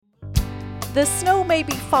The snow may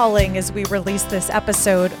be falling as we release this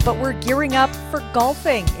episode, but we're gearing up for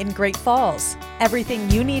golfing in Great Falls.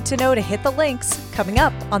 Everything you need to know to hit the links coming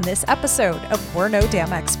up on this episode of We're No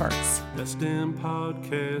Damn Experts. Best damn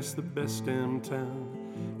podcast, the best damn town.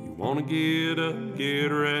 You want to get up, get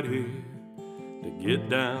ready to get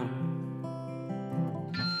down.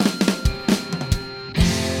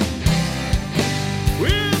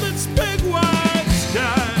 With its big wide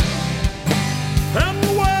sky and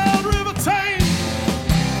the wild river Thames,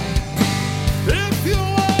 if you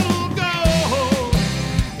want to go,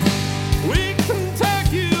 we can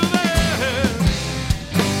take you there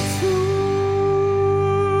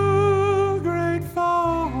to Great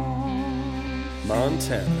Falls,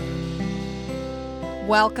 Montana.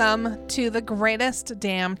 Welcome to the greatest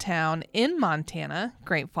damn town in Montana,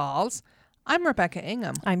 Great Falls. I'm Rebecca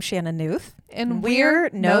Ingham. I'm Shannon Newth. And we're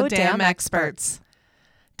No Damn Experts.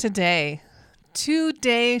 Today,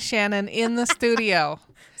 Shannon, in the studio,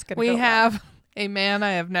 we have a man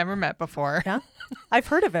I have never met before. Yeah, I've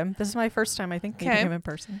heard of him. This is my first time, I think, meeting him in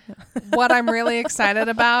person. Yeah. What I'm really excited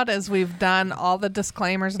about is we've done all the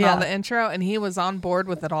disclaimers and all the intro, and he was on board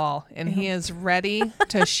with it all. And he is ready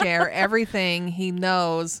to share everything he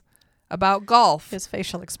knows about golf. His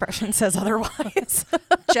facial expression says otherwise.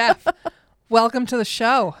 Jeff, welcome to the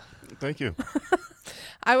show. Thank you.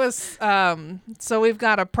 So we've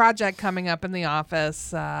got a project coming up in the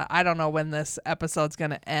office. I don't know when this episode's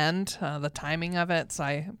going to end, the timing of it. So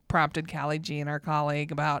I prompted Callie Jean, our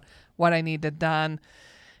colleague, about what I needed done.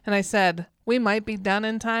 And I said, we might be done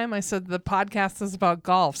in time. I said, the podcast is about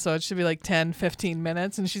golf, so it should be like 10, 15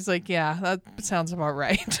 minutes. And she's like, yeah, that sounds about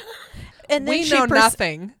right. And then we know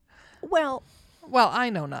nothing. Well, I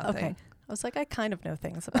know nothing. Okay. I was like, I kind of know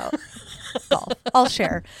things about golf. I'll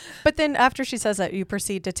share. But then after she says that, you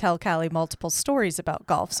proceed to tell Callie multiple stories about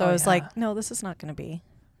golf. So I was like, no, this is not going to be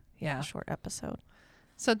a short episode.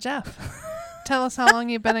 So Jeff, tell us how long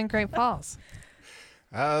you've been in Great Falls.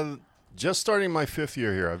 Just starting my 5th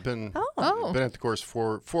year here. I've been at the course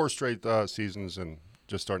four straight seasons and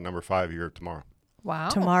just starting number 5 here tomorrow. Wow.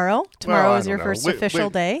 Tomorrow is your first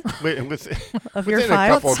official day of your 5. Within a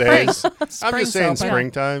couple days. I'm just saying open.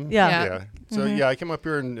 springtime. Yeah. So I came up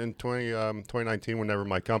here in 2019 whenever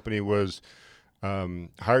my company was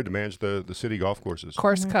hired to manage the city golf courses.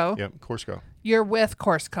 Course Co. Yep, Course Co. You're with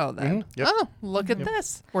Course Co then. Yep. Oh, look at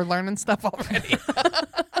this. We're learning stuff already.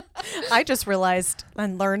 I just realized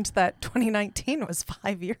and learned that 2019 was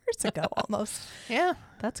 5 years ago almost. Yeah.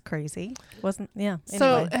 That's crazy. Anyway.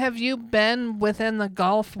 So have you been within the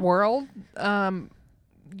golf world?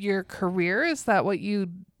 Your career, is that what you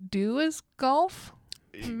do is golf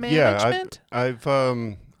management? Yeah, I've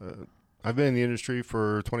been in the industry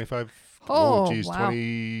for 25, wow.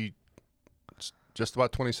 20, just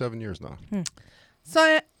about 27 years now.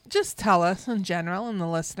 So just tell us in general and the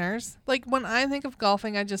listeners, like when I think of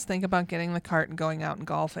golfing, I just think about getting the cart and going out and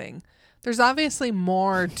golfing. There's obviously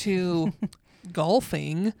more to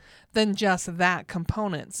golfing than just that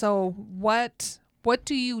component. So what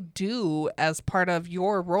do you do as part of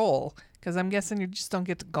your role? Because I'm guessing you just don't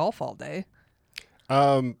get to golf all day.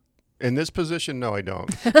 In this position, no, I don't.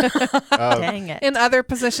 Dang it. In other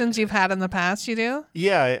positions you've had in the past, you do?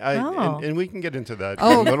 Yeah, and we can get into that in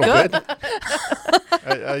a little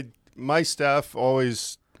bit. My staff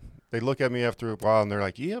always, they look at me after a while and they're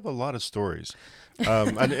like, you have a lot of stories.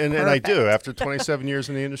 And I do. After 27 years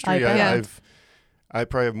in the industry, I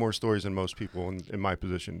probably have more stories than most people in my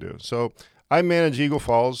position do. So I manage Eagle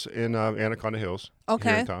Falls in Anaconda Hills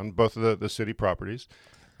here in town, both of the city properties.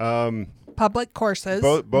 Public courses.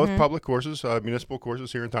 Both public courses, municipal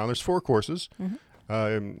courses here in town. There's 4 courses. You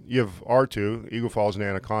have R2, Eagle Falls and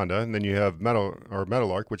Anaconda, and then you have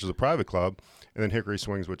Meadowlark, which is a private club, and then Hickory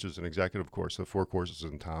Swings, which is an executive course. So 4 courses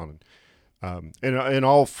in town. And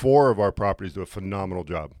all 4 of our properties do a phenomenal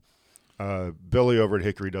job. Billy over at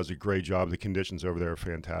Hickory does a great job. The conditions over there are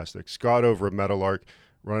fantastic. Scott over at Meadowlark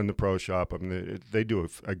running the pro shop. I mean, they do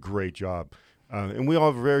a great job. And we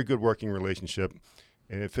all have a very good working relationship,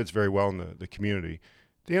 and it fits very well in the community.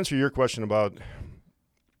 To answer your question about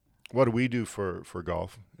what do we do for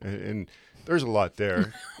golf, and there's a lot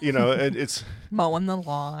there. It's mowing the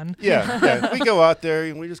lawn. Yeah. We go out there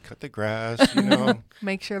and we just cut the grass,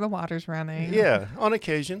 Make sure the water's running. Yeah, on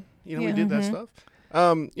occasion, we did that stuff.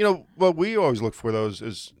 What we always look for those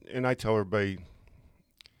is, and I tell everybody,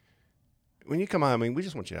 when you come out, we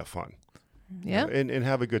just want you to have fun. Yeah. And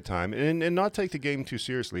have a good time and not take the game too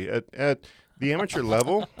seriously. At the amateur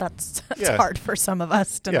level. That's hard for some of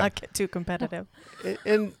us to not get too competitive.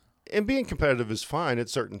 And being competitive is fine at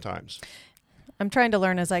certain times. I'm trying to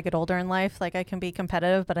learn as I get older in life. Like I can be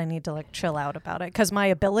competitive, but I need to like chill out about it because my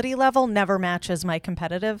ability level never matches my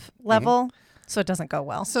competitive level, so it doesn't go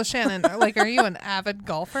well. So Shannon, like, are you an avid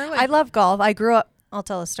golfer? Like, I love golf. I grew up. I'll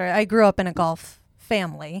tell a story. I grew up in a golf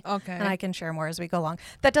family, okay. and I can share more as we go along.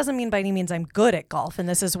 That doesn't mean by any means I'm good at golf, and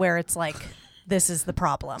this is where it's like, this is the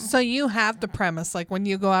problem. So you have the premise, like when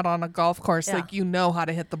you go out on a golf course, Yeah. like you know how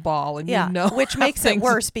to hit the ball, and Yeah, you know which how makes it things-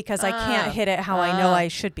 worse because I can't hit it how I know I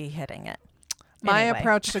should be hitting it. My Anyway.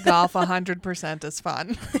 approach to golf 100% is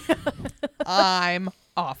fun. I'm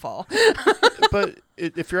awful. But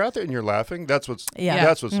if you're out there and you're laughing, that's what's Yeah.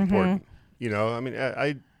 that's what's important. You know, I mean,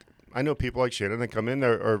 I know people like Shannon that come in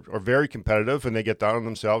there are very competitive and they get down on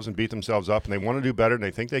themselves and beat themselves up and they want to do better and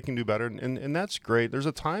they think they can do better and that's great. There's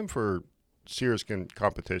a time for serious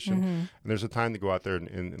competition and there's a time to go out there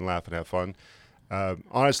and laugh and have fun.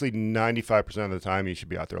 Honestly, 95% of the time you should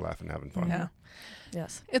be out there laughing and having fun. Yeah.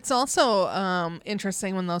 Yes. It's also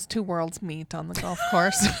interesting when those two worlds meet on the golf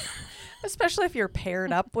course. Especially if you're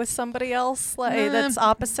paired up with somebody else that's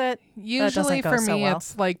opposite. Usually go for so me, well.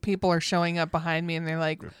 it's like people are showing up behind me and they're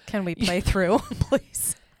like, Can we play through,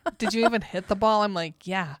 please? did you even hit the ball? I'm like,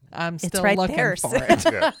 yeah, I'm still right looking there, for it.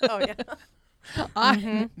 Yeah. Oh, yeah.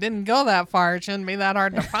 I didn't go that far. It shouldn't be that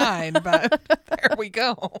hard to find, but there we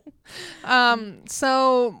go.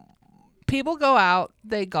 So people go out,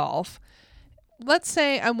 they golf. Let's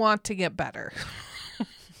say I want to get better.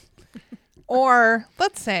 Or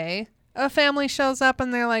let's say a family shows up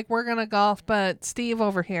and they're like, we're going to golf, but Steve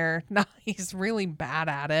over here, no, he's really bad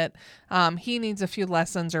at it. He needs a few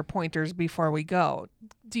lessons or pointers before we go.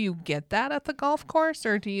 Do you get that at the golf course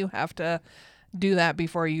or do you have to do that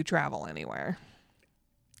before you travel anywhere?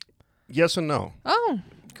 Yes and no. Oh,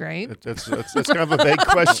 great. It's kind of a vague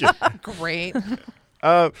question. Great.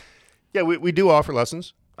 Yeah, we do offer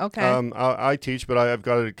lessons. Okay. I teach, but I've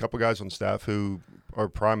got a couple guys on staff who are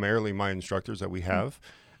primarily my instructors that we have.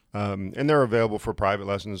 And they're available for private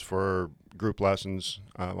lessons, for group lessons,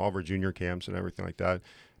 all of our junior camps and everything like that.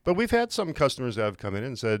 But we've had some customers that have come in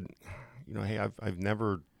and said, you know, hey, I've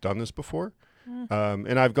never done this before.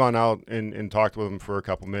 And I've gone out and talked with them for a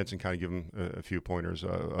couple minutes and kind of give them a few pointers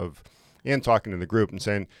and talking to the group and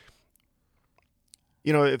saying,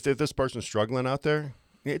 you know, if this person's struggling out there,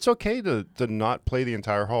 it's okay to not play the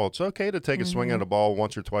entire hole. It's okay to take a swing at a ball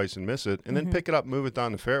once or twice and miss it, and then pick it up, move it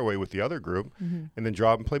down the fairway with the other group, and then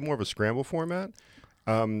drop and play more of a scramble format.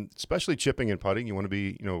 Especially chipping and putting, you want to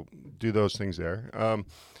be, you know, do those things there.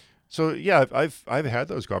 So yeah, I've had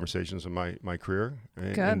those conversations in my career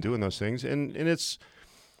and doing those things, and it's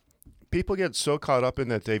people get so caught up in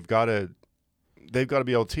that they've got to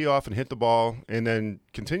be able to tee off and hit the ball and then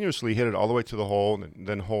continuously hit it all the way to the hole and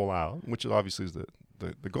then hole out, which obviously is the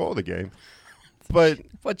goal of the game. But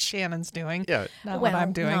what Shannon's doing. yeah, Not what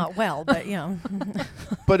I'm doing. Not well, but you know.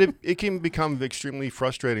 but it can become extremely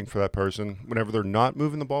frustrating for that person whenever they're not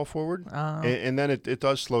moving the ball forward, and then it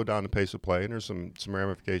does slow down the pace of play, and there's some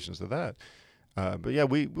ramifications to that. But yeah,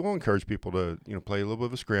 we will encourage people to, you know, play a little bit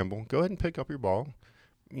of a scramble. Go ahead and pick up your ball.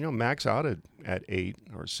 You know, max out at 8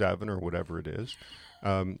 or 7 or whatever it is.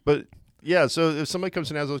 But yeah, so if somebody comes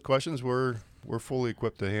and has those questions, we're fully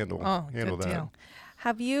equipped to handle good that. deal.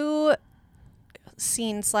 Have you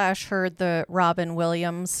seen/heard the Robin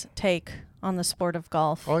Williams take on the sport of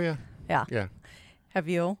golf? Oh yeah, Yeah. yeah. Have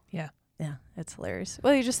you? Yeah. Yeah, it's hilarious.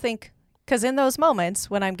 Well, you just think, because in those moments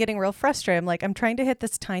when I'm getting real frustrated, I'm like, I'm trying to hit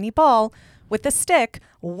this tiny ball with the stick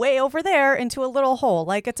way over there into a little hole.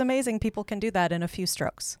 Like, it's amazing people can do that in a few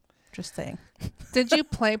strokes. Just saying. Did you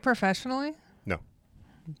play professionally? No.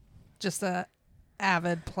 Just a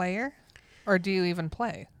avid player? Or do you even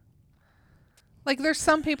play? Like, there's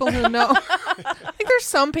some people who know there's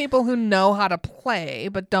some people who know how to play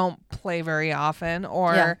but don't play very often,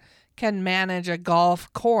 or can manage a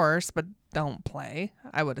golf course but don't play,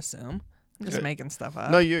 I would assume. I'm just making stuff up.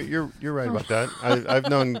 No, you're right about that. I've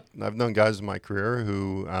known guys in my career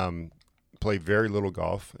who play very little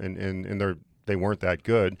golf, and they weren't that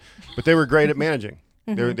good, but they were great at managing.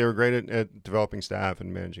 They were great at developing staff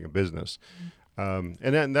and managing a business,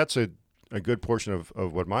 and that's a good portion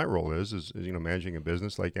of what my role is you know, managing a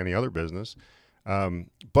business like any other business.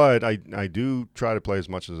 But I do try to play as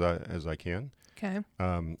much as I can. Okay.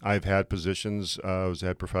 I've had positions. I was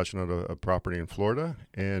head professional at a property in Florida,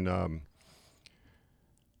 and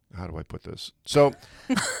how do I put this? So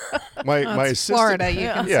my It's assistant, Florida, you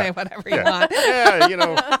can say whatever you want. yeah, you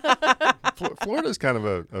know, Florida's kind of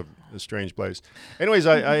a strange place. Anyways,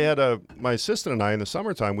 I had my assistant and I in the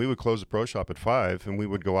summertime, we would close the pro shop at 5, and we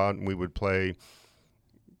would go out and we would play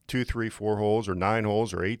 2, 3, 4 holes or 9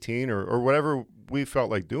 holes or 18 or whatever we felt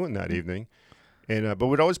like doing that evening. And but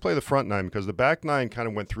we'd always play the front nine because the back nine kind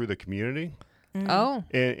of went through the community. Oh.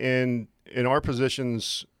 And in our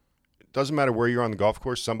positions, it doesn't matter where you're on the golf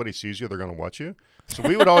course, somebody sees you, they're going to watch you. So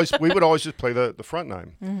we would always just play the front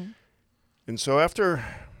nine. Mm-hmm. And so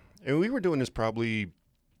and we were doing this probably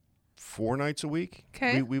 4 nights a week.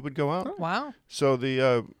 Okay. We would go out. Oh, wow. So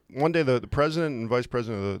the one day the president and vice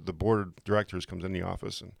president of the board of directors comes in the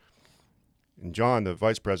office, and John, the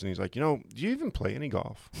vice president, he's like, do you even play any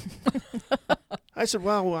golf? I said,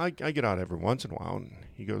 well, I get out every once in a while. And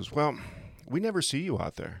he goes, well, we never see you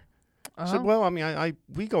out there. I said, well, I mean,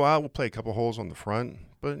 we go out, we'll play a couple holes on the front,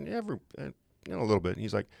 but a little bit. And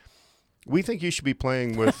he's like, we think you should be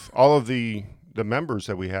playing with all of the members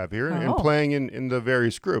that we have here and playing in the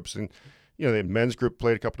various groups. And, the men's group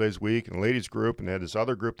played a couple days a week and the ladies group, and they had this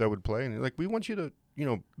other group that would play. And he's like, we want you to,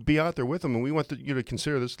 be out there with them, and we want you to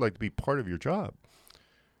consider this like to be part of your job.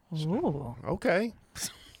 Ooh. Okay.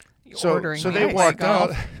 So they walked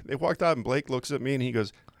out. They walked out, and Blake looks at me and he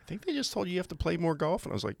goes, I think they just told you have to play more golf.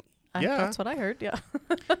 And I was like, yeah. That's what I heard, yeah.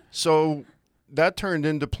 So that turned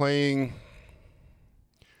into playing,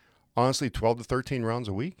 honestly, 12 to 13 rounds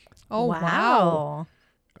a week. Oh, wow.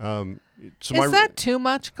 So is that too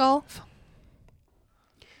much golf?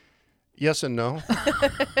 Yes and no.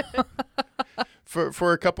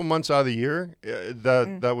 For a couple months out of the year,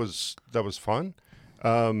 that was fun.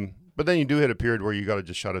 But then you do hit a period where you got to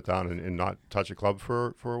just shut it down and not touch a club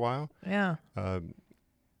for a while. Yeah.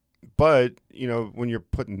 But when you're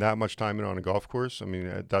putting that much time in on a golf course, I mean,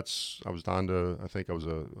 I was down to, I think I was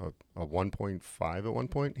a 1.5 at one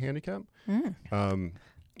point handicap.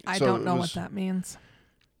 I don't know what that means.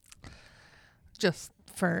 Just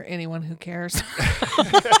for anyone who cares.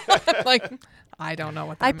 I don't know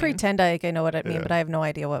what that means. I pretend I know what it means, but I have no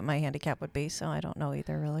idea what my handicap would be, so I don't know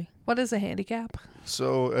either, really. What is a handicap?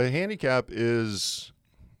 So a handicap is,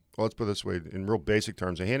 well, let's put it this way, in real basic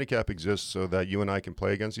terms, a handicap exists so that you and I can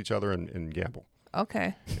play against each other and gamble.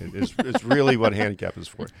 Okay. It's really what a handicap is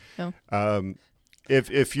for. Yeah.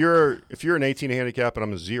 If you're an 18 handicap and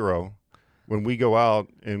I'm a 0, when we go out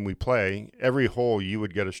and we play, every hole you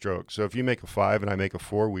would get a stroke. So if you make a 5 and I make a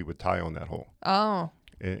 4, we would tie on that hole. Oh.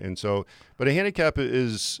 And so, but a handicap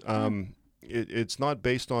is, it's not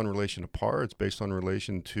based on relation to par. It's based on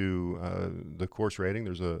relation to the course rating.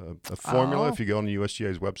 There's a formula. If you go on the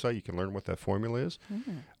USGA's website, you can learn what that formula is.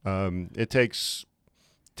 It takes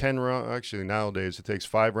 10 rounds. Actually, nowadays, it takes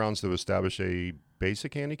 5 rounds to establish a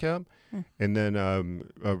basic handicap. And then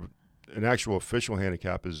an actual official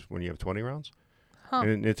handicap is when you have 20 rounds.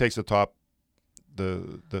 And it takes the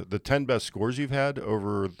 10 best scores you've had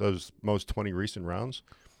over those most 20 recent rounds,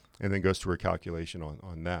 and then goes through a calculation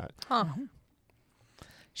on that.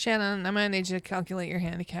 Shannon, I'm going to need you to calculate your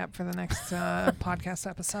handicap for the next podcast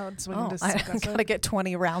episode so we can discuss it. I got to get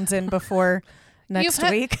 20 rounds in before next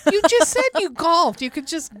week. You just said you golfed. You could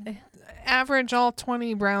just average all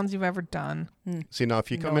 20 rounds you've ever done. See, now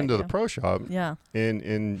if you come into the pro shop, yeah,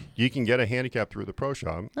 and you can get a handicap through the pro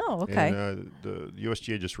shop. Oh, okay. And the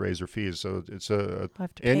USGA just raised their fees, so it's a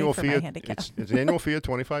annual fee. It's an annual fee of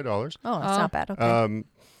 $25. Oh, that's not bad. Okay.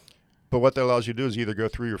 But what that allows you to do is either go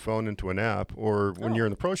through your phone into an app, or when you're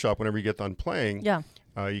in the pro shop, whenever you get done playing,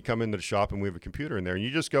 you come into the shop and we have a computer in there, and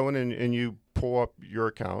you just go in and you pull up your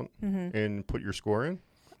account and put your score in.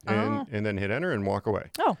 And then hit enter and walk away.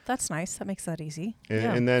 Oh, that's nice. That makes that easy.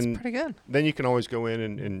 And then that's pretty good. Then you can always go in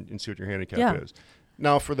and see what your handicap is.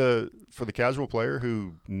 Now, for the casual player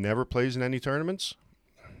who never plays in any tournaments,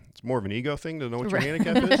 it's more of an ego thing to know what your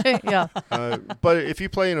handicap is. Yeah. But if you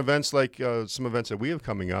play in events like some events that we have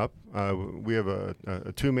coming up, we have a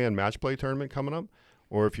 2-man match play tournament coming up,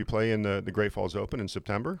 or if you play in the Great Falls Open in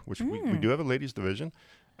September, which we do have a ladies division.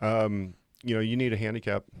 You need a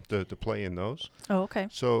handicap to play in those. Oh, okay.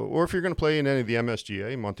 So, or if you're going to play in any of the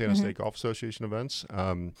MSGA, Montana State Golf Association events,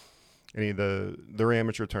 any of their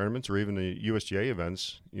amateur tournaments, or even the USGA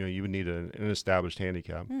events, you would need an established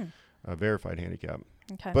handicap, a verified handicap.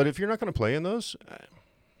 Okay. But if you're not going to play in those,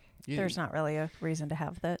 there's not really a reason to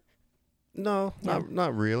have that. No,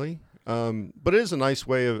 not really. But it is a nice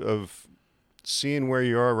way of seeing where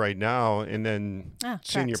you are right now, and then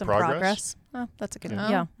seeing your progress. Oh, that's a good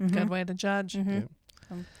good way to judge.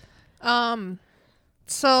 Mm-hmm.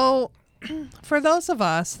 So for those of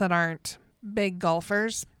us that aren't big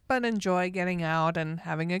golfers but enjoy getting out and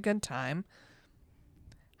having a good time,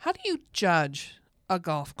 how do you judge a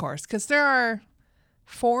golf course? Because there are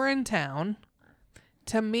 4 in town.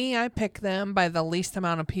 To me, I pick them by the least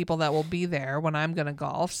amount of people that will be there when I'm going to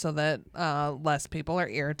golf, so that less people are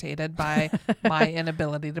irritated by my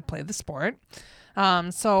inability to play the sport.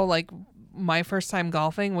 So, like, my first time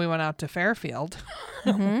golfing, we went out to Fairfield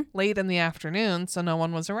late in the afternoon, so no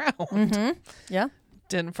one was around. Mm-hmm. Yeah.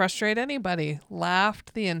 Didn't frustrate anybody.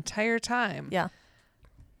 Laughed the entire time. Yeah.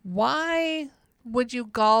 Why would you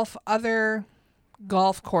golf other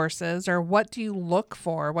golf courses, or what do you look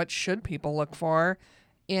for? What should people look for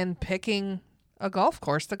in picking a golf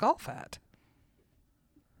course to golf at?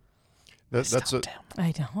 That's a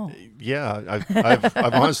I know. yeah. I've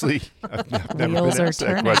honestly I've never Wheels been are asked that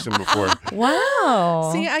turning. question before.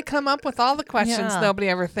 Wow. See, I come up with all the questions Yeah. nobody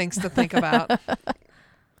ever thinks to think about.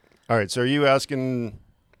 All right, so are you asking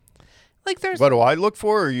Like there's what do I look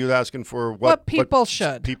for, or are you asking for what people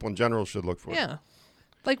should. people in general should look for? Yeah.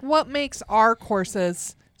 Like what makes our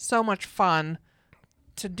courses so much fun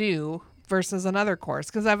to do versus another course?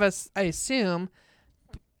 Because I assume,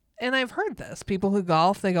 and I've heard this, people who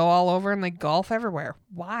golf, they go all over and they golf everywhere.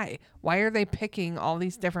 Why? Why are they picking all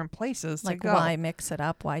these different places Like, to go? why mix it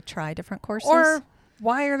up? Why try different courses? Or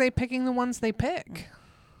why are they picking the ones they pick?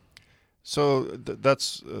 So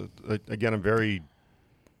that's again a very,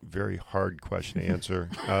 very hard question to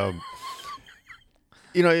answer.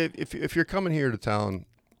 If you're coming here to town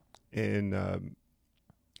and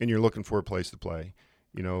you're looking for a place to play,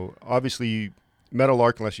 obviously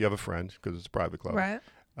Meadowlark, unless you have a friend because it's a private club, Right.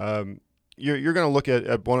 You're going to look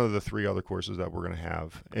at one of the 3 other courses that we're going to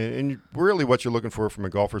have, and really what you're looking for from a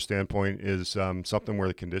golfer standpoint is something where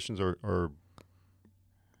the conditions are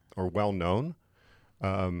well known.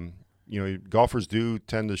 Golfers do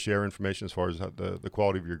tend to share information as far as the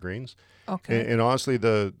quality of your greens. Okay. And honestly,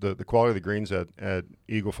 the quality of the greens at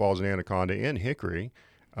Eagle Falls and Anaconda and Hickory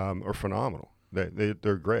are phenomenal.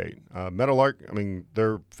 They're great. Meadowlark,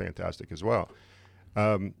 they're fantastic as well.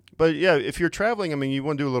 But yeah, if you're traveling, you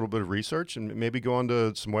want to do a little bit of research and maybe go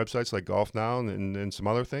onto some websites like Golf Now and some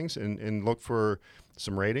other things and look for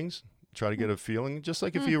some ratings. Try to get a feeling, just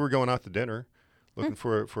like if you were going out to dinner, looking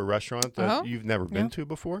for a restaurant that you've never been to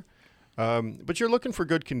before. But you're looking for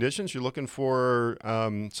good conditions. You're looking for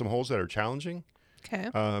some holes that are challenging. Okay.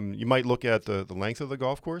 You might look at the length of the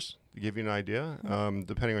golf course to give you an idea.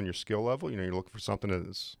 Depending on your skill level, you're looking for something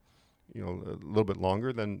that's, a little bit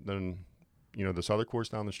longer than this other course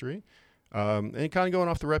down the street. And kind of going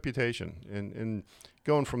off the reputation and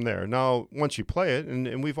going from there. Now, once you play it,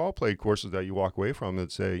 and we've all played courses that you walk away from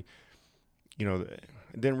that say, I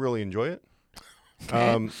didn't really enjoy it.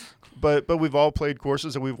 Okay. But we've all played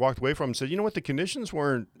courses that we've walked away from and said, what, the conditions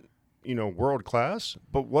weren't, world class,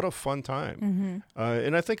 but what a fun time.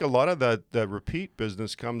 And I think a lot of that repeat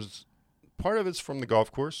business comes, part of it's from the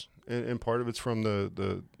golf course and part of it's from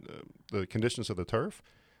the conditions of the turf.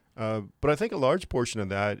 But I think a large portion of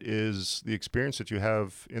that is the experience that you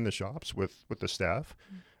have in the shops with the staff,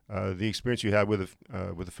 the experience you have with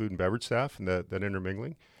the food and beverage staff and that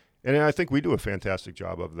intermingling. And I think we do a fantastic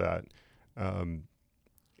job of that.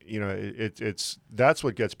 It's that's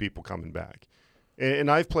what gets people coming back.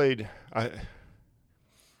 And I've played.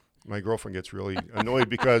 My girlfriend gets really annoyed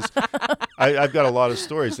because I've got a lot of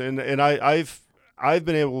stories, and I've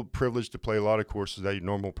been privileged to play a lot of courses that a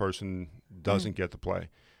normal person doesn't get to play,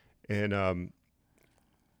 and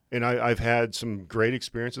I've had some great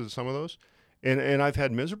experiences at some of those, and I've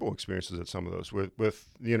had miserable experiences at some of those with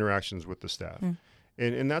the interactions with the staff,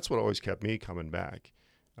 and that's what always kept me coming back.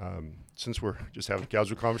 Since we're just having a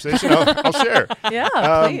casual conversation, I'll share.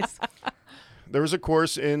 Yeah, please. There was a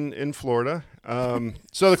course in Florida.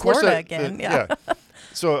 So the course Florida that, again, the- yeah.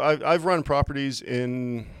 So I've run properties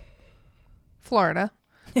in Florida.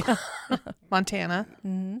 Montana.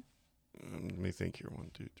 let me think here.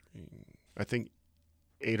 1, 2, 3. I think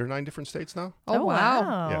 8 or 9 different states now. Oh,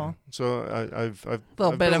 wow. Yeah. So I've A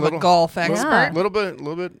little I've bit been of a golf Yeah. expert.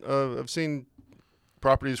 little bit. I've seen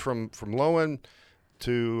properties from low end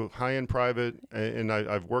to high end private, and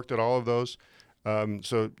I've worked at all of those.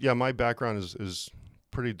 So yeah, my background is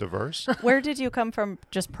pretty diverse. Where did you come from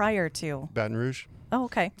just prior to? Baton Rouge. Oh,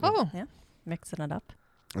 okay. Oh. Yeah. Mixing it up.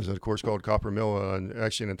 There's a course called Copper Mill,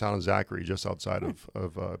 actually in the town of Zachary, just outside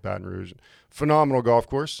of Baton Rouge. Phenomenal golf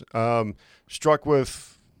course. Struck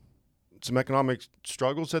with some economic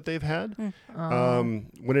struggles that they've had.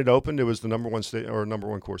 When it opened, it was the number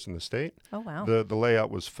one course in the state. Oh, wow. The layout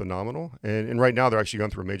was phenomenal, and right now they're actually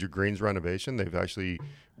going through a major greens renovation. They've actually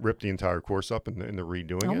ripped the entire course up and they're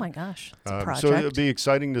redoing it. Oh, my gosh. It's a project. So it'll be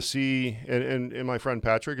exciting to see, and my friend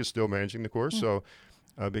Patrick is still managing the course, so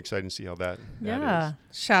it'll be exciting to see how that Yeah.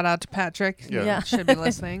 is. Shout out to Patrick. Yeah. Yeah. Should be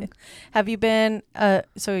listening. Have you been,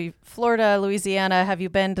 Florida, Louisiana, have you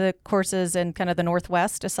been to courses in kind of the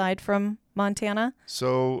Northwest aside from Montana?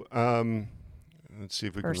 So let's see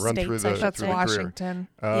if we Or can run through states, I the should That's through the career. Washington.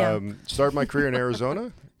 Yeah. Started my career in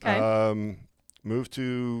Arizona. Okay. moved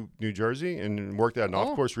to New Jersey and worked at an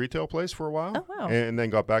off-course retail place for a while. Oh, wow. And then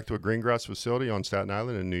got back to a green grass facility on Staten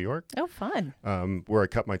Island in New York, Oh, fun. where I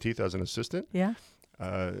cut my teeth as an assistant. Yeah.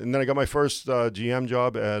 And then I got my first GM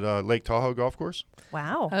job at Lake Tahoe Golf Course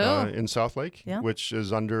Wow. in South Lake, Yeah. which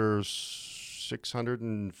is under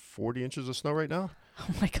 640 inches of snow right now. Oh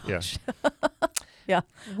my gosh. Yeah. Yeah.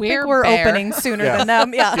 We're We're bare. opening sooner Yeah. than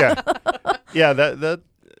them. Yeah. Yeah. Yeah, that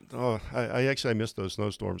I missed those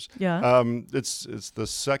snowstorms. Yeah. It's the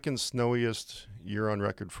second snowiest year on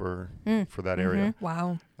record for that area.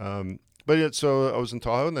 Wow. So I was in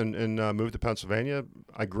Tahoe and moved to Pennsylvania.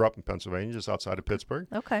 I grew up in Pennsylvania, just outside of Pittsburgh.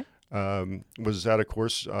 Okay. Was at a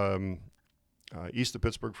course east of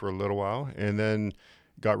Pittsburgh for a little while, and then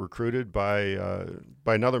got recruited by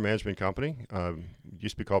another management company.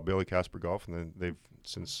 Used to be called Billy Casper Golf, and then they've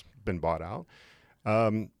since been bought out.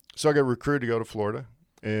 So I got recruited to go to Florida,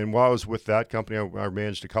 and while I was with that company, I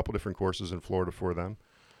managed a couple different courses in Florida for them.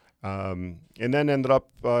 And then ended up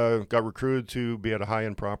got recruited to be at a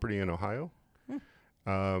high-end property in Ohio,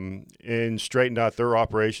 and straightened out their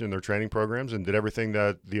operation and their training programs, and did everything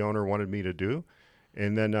that the owner wanted me to do.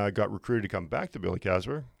 And then got recruited to come back to Billy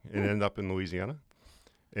Casper and ended up in Louisiana.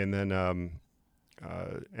 And then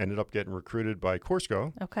ended up getting recruited by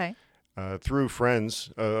Courseco Okay. through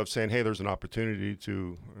friends of saying, hey, there's an opportunity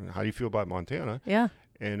to, how do you feel about Montana? Yeah.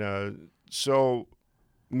 And so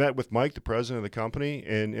met with Mike, the president of the company,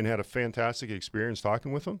 and had a fantastic experience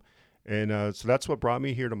talking with him. And so that's what brought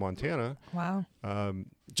me here to Montana. Wow.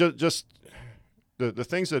 Just the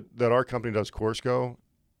things that our company does, Courseco,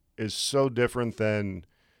 is so different than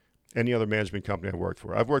any other management company I've worked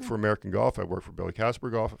for. I've worked for American Golf. I've worked for Billy Casper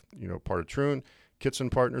Golf, part of Troon,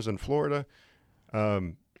 Kitson Partners in Florida.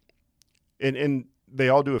 And they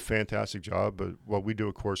all do a fantastic job, but what we do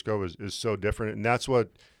at Courseco is so different, and that's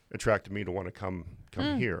what attracted me to want to come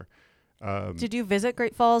here. Did you visit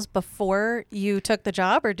Great Falls before you took the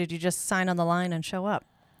job, or did you just sign on the line and show up?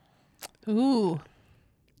 Ooh.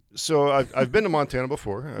 So I've been to Montana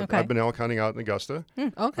before. Okay. I've been elk hunting out in Augusta.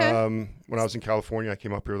 Okay. When I was in California, I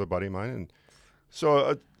came up here with a buddy of mine, and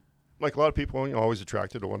so like a lot of people, always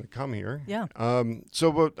attracted to want to come here. Yeah.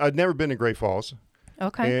 But I'd never been to Great Falls.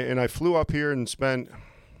 Okay. And I flew up here and spent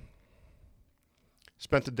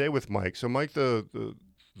the day with Mike. So Mike, the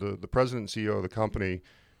president and CEO of the company,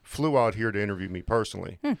 flew out here to interview me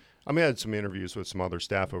personally. I had some interviews with some other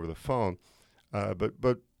staff over the phone,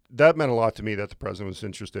 but that meant a lot to me that the president was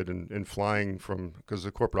interested in flying because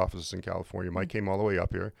the corporate office is in California. Mike came all the way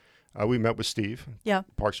up here. We met with Steve,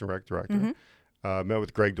 Parks and Rec director. Met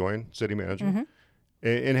with Greg Doyen, city manager,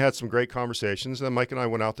 and had some great conversations. Then Mike and I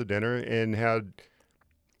went out to dinner and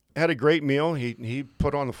had a great meal. He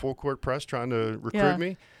put on the full court press trying to recruit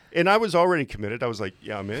me. And I was already committed. I was like,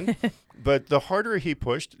 yeah, I'm in. But the harder he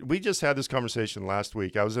pushed, we just had this conversation last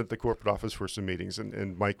week. I was at the corporate office for some meetings,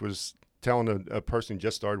 and Mike was telling a person who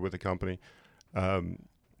just started with the company, a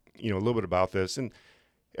little bit about this. And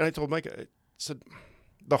I told Mike, I said,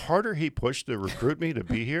 the harder he pushed to recruit me to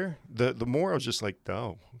be here, the more I was just like,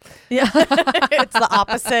 no. Yeah. It's the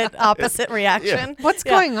opposite reaction. What's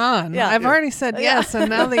going on? Yeah. I've already said yes,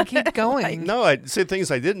 and now they keep going. I said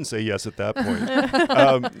things I didn't say yes at that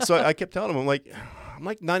point. So I kept telling him, I'm like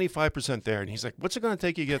 95% there. And he's like, what's it going to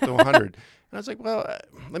take you to get to 100? And I was like, well,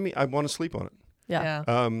 I want to sleep on it. Yeah.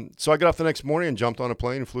 So I got off the next morning and jumped on a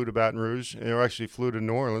plane and flew to Baton Rouge, or actually flew to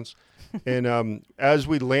New Orleans. And as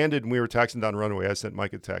we landed and we were taxiing down the runway, I sent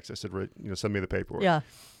Mike a text. I said, send me the paperwork. Yeah.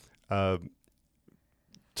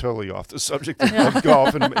 Totally off the subject of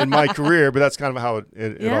golf and my career, but that's kind of how it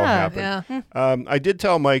all happened. Yeah. I did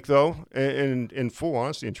tell Mike, though, in full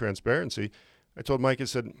honesty and transparency, I told Mike, I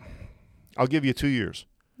said, I'll give you 2 years.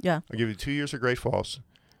 Yeah. I'll give you 2 years of Great Falls,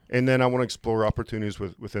 and then I want to explore opportunities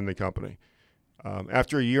within the company.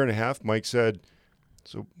 After a year and a half, Mike said,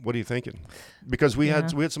 so what are you thinking? Because we had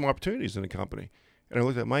some opportunities in the company. And I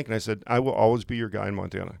looked at Mike and I said, I will always be your guy in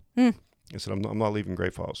Montana. I said, I'm not leaving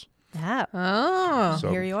Great Falls. Yeah. Oh. So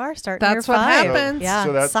Here you are, starting That's year what 5. happens. Yeah.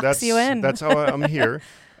 So Sucks you in. That's how I'm here.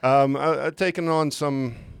 I've taken on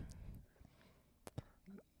some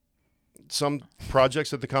projects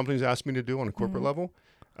that the company's asked me to do on a corporate level.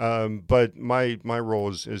 But my role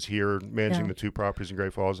is here managing the 2 properties in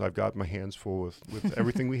Great Falls. I've got my hands full with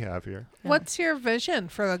everything we have here. What's your vision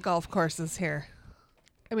for the golf courses here?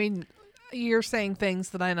 I mean, you're saying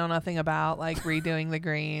things that I know nothing about, like redoing the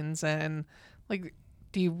greens and like,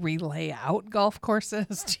 do you relay out golf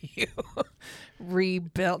courses? Do you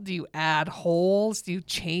rebuild? Do you add holes? Do you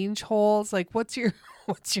change holes? Like, what's your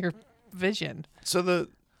vision? So the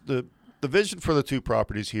vision for the 2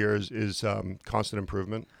 properties here is constant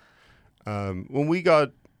improvement. When we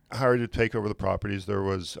got hired to take over the properties, there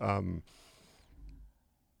was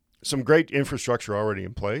some great infrastructure already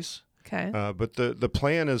in place. Okay. But the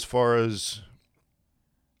plan as far as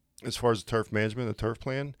the turf management, the turf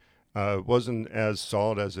plan, wasn't as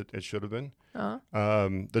solid as it should have been.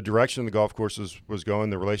 The direction the golf courses was going,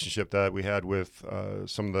 the relationship that we had with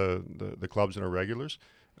some of the clubs and our regulars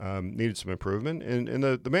needed some improvement. And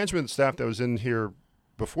the management staff that was in here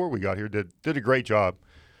before we got here did a great job.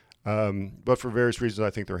 But for various reasons, I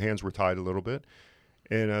think their hands were tied a little bit.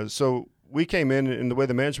 And so we came in, and the way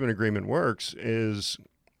the management agreement works is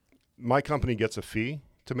my company gets a fee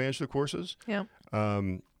to manage the courses. Yeah.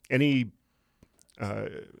 Any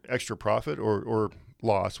extra profit or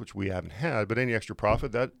loss, which we haven't had, but any extra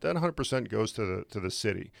profit, that 100% goes to the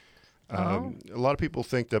city. A lot of people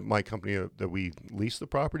think that my company, that we lease the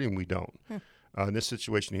property, and we don't. In this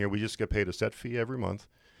situation here, we just get paid a set fee every month,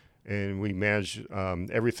 and we manage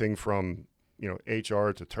everything from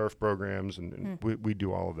HR to turf programs, and we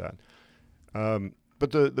do all of that.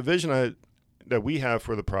 But the vision that we have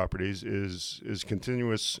for the properties is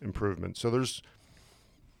continuous improvement. So there's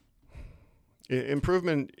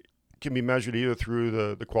improvement can be measured either through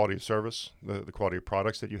the quality of service, the quality of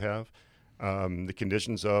products that you have, the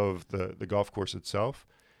conditions of the golf course itself.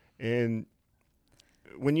 And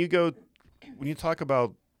when you talk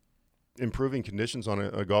about improving conditions on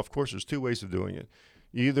a golf course, there's two ways of doing it.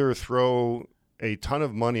 You either throw a ton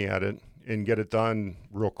of money at it and get it done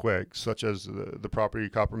real quick, such as the property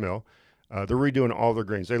Copper Mill. They're redoing all their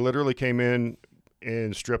greens. They literally came in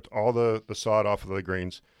and stripped all the sod off of the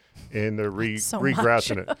greens, and they're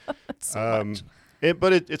regrassing it.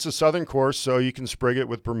 But it's a southern course, so you can sprig it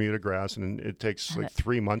with Bermuda grass, and it takes like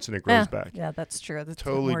 3 months, and it grows back. Yeah, that's true. That's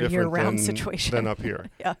totally a more different year-round situation than up here.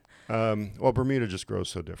 Yeah. Well, Bermuda just grows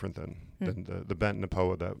so different than the bent and the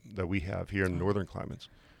poa that we have here in northern climates.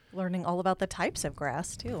 Learning all about the types of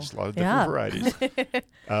grass, too. There's a lot of different varieties.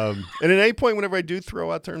 And at any point, whenever I do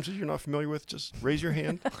throw out terms that you're not familiar with, just raise your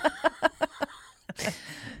hand.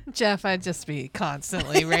 Jeff, I'd just be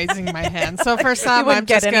constantly raising my hand. So for some, we're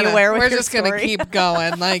just gonna keep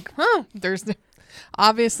going. Like, there's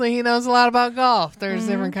obviously he knows a lot about golf. There's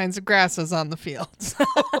different kinds of grasses on the field. So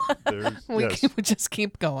we just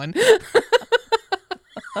keep going.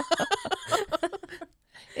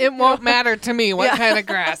 It won't matter to me what kind of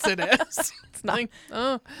grass it is. It's not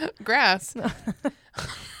grass.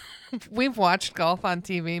 We've watched golf on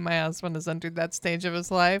TV. My husband has entered that stage of his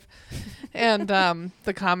life. And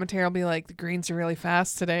the commentary will be like, the greens are really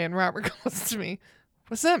fast today. And Robert goes to me,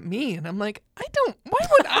 what's that mean? I'm like, why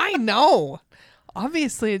would I know?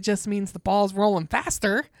 Obviously, it just means the ball's rolling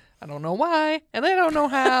faster. I don't know why, and I don't know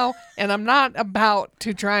how. And I'm not about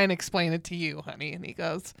to try and explain it to you, honey. And he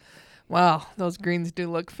goes, wow, those greens do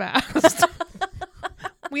look fast.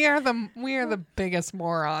 We are the biggest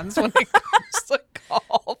morons when it comes to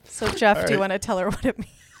golf. So Jeff, do you want to tell her what it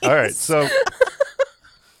means? All right, so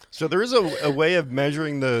there is a way of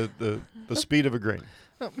measuring the speed of a green.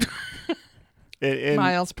 In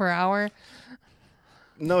miles per hour?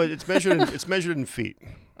 No, it's measured in feet.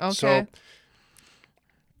 Okay. So,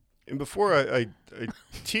 and before I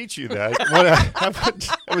teach you that, I have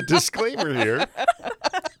a disclaimer here.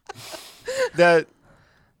 That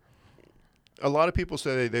a lot of people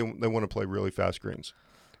say they want to play really fast greens,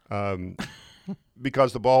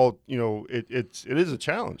 because the ball, it is a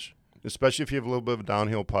challenge, especially if you have a little bit of a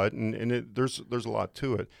downhill putt, and there's a lot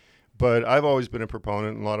to it. But I've always been a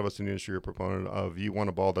proponent, and a lot of us in the industry are a proponent of, you want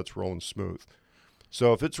a ball that's rolling smooth.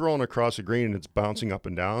 So if it's rolling across a green and it's bouncing up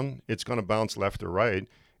and down, it's going to bounce left or right,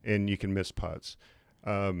 and you can miss putts.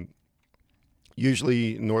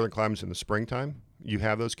 Usually in northern climates in the springtime, you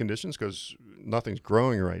have those conditions because nothing's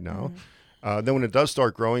growing right now. Then when it does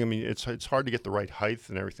start growing, I mean, it's hard to get the right height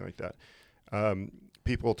and everything like that.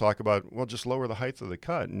 People talk about, well, just lower the height of the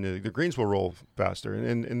cut, and the greens will roll faster.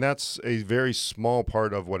 And that's a very small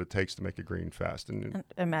part of what it takes to make a green fast. And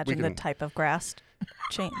imagine the type of grass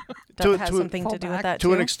change. Does it have something to do with that,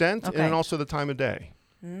 to an extent, okay. And also the time of day.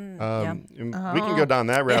 Yeah. We can go down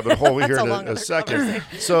that rabbit hole here in a second.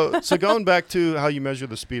 So going back to how you measure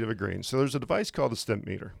the speed of a green. So there's a device called the stimp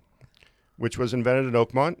meter, which was invented at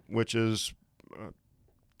Oakmont, which is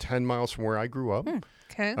 10 miles from where I grew up.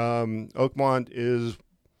 Okay. Oakmont is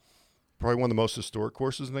probably one of the most historic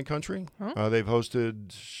courses in the country. They've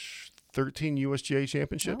hosted 13 USGA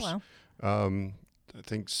championships. Oh, wow. I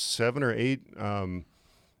think 7 or 8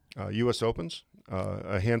 U.S. Opens.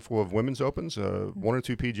 A handful of women's opens, 1 or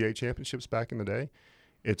 2 PGA championships back in the day.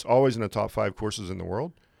 It's always in the top 5 courses in the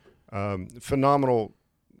world. Phenomenal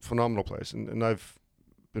place, and I've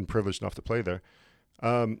been privileged enough to play there.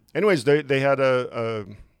 Anyways, they had a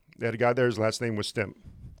guy there. His last name was Stimp,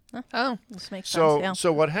 Oh, This makes So sense. Yeah.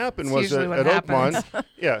 so what happened It's was usually at what Oakmont, happens.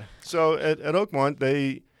 yeah. So at Oakmont,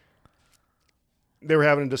 they were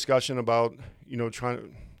having a discussion about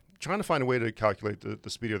trying to find a way to calculate the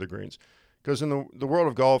speed of the greens, because in the world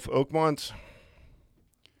of golf, Oakmont.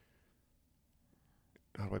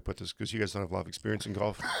 How do I put this? Because you guys don't have a lot of experience in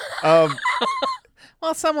golf.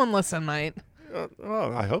 Well, someone listen might.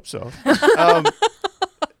 Well, I hope so.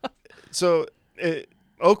 So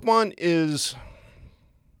Oakmont is.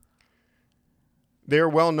 They're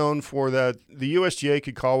well known for that. The USGA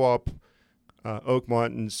could call up Oakmont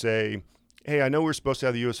and say, hey, I know we're supposed to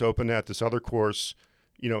have the U.S. Open at this other course,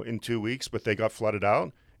 in 2 weeks, but they got flooded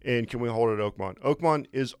out. And can we hold it at Oakmont? Oakmont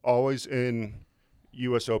is always in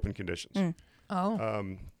U.S. Open conditions.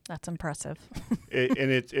 Oh, That's impressive.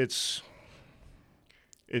 It's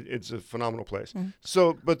a phenomenal place.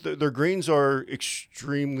 So, but their greens are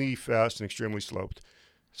extremely fast and extremely sloped.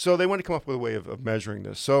 So they want to come up with a way of measuring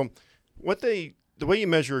this. So the way you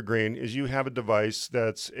measure a green is you have a device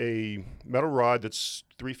that's a metal rod that's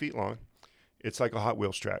 3 feet long. It's like a Hot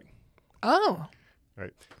Wheels track, oh,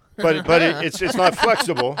 right? But it's not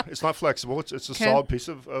flexible. It's not flexible. It's a solid piece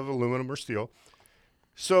of aluminum or steel.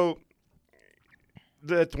 So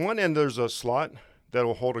at one end there's a slot that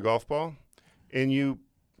will hold a golf ball, and you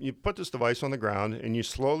put this device on the ground and you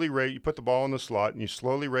slowly you put the ball in the slot and you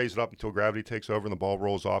slowly raise it up until gravity takes over and the ball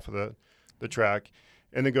rolls off of the track,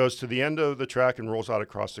 and then goes to the end of the track and rolls out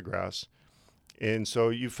across the grass. And so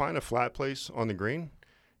you find a flat place on the green,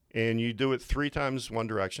 and you do it 3 times one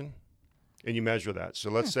direction, and you measure that. So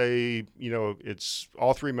let's say, it's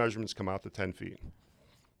all 3 measurements come out to 10 feet.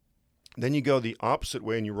 Then you go the opposite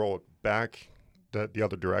way and you roll it back the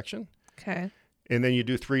other direction. okay. And then you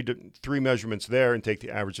do three measurements there and take the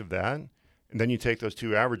average of that. And then you take those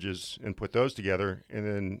 2 averages and put those together and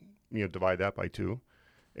then, divide that by 2.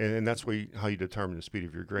 And that's how you determine the speed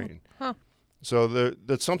of your green. Huh. So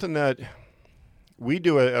that's something that we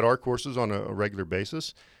do at our courses on a regular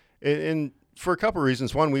basis. And for a couple of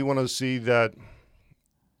reasons. One, we want to see that,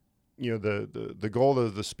 the goal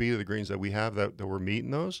of the speed of the greens that we have, that we're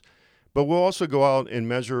meeting those. But we'll also go out and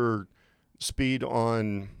measure speed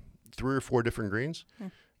on 3 or 4 different greens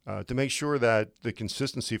to make sure that the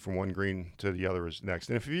consistency from one green to the other is next.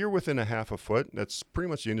 And if you're within a half a foot, that's pretty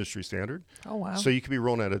much the industry standard. Oh, wow. So you could be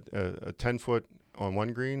rolling at a 10-foot on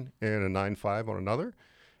one green and a 9.5 on another.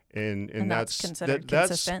 And that's considered that's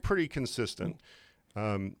consistent? pretty consistent.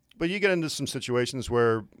 But you get into some situations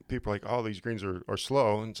where people are like, oh, these greens are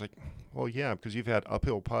slow. And it's like, well, yeah, because you've had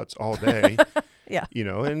uphill putts all day. Yeah.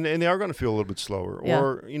 And they are going to feel a little bit slower. Yeah.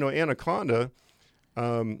 Or, Anaconda,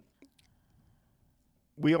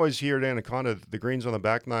 we always hear at Anaconda the greens on the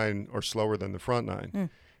back 9 are slower than the front 9.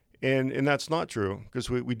 And that's not true,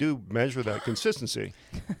 because we do measure that consistency.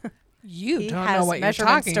 You He don't has know what you're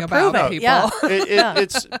measurements talking to about, prove it. people. Yeah.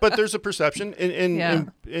 But there's a perception. Yeah.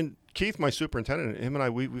 And Keith, my superintendent, him and I,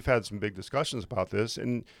 we've had some big discussions about this,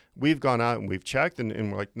 and we've gone out and we've checked,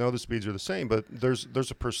 and we're like, no, the speeds are the same, but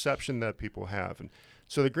there's a perception that people have. And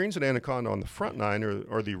so the greens at Anaconda on the front 9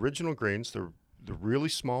 are the original greens. They're really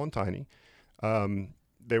small and tiny.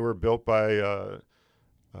 They were built by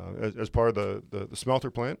as part of the smelter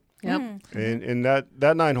plant. Yep. And that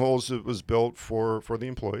 9 holes, it was built for the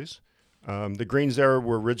employees. The greens there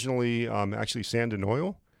were originally actually sand and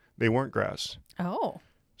oil. They weren't grass. Oh.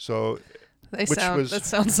 So That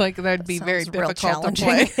sounds like that'd be very Sounds real difficult to challenging.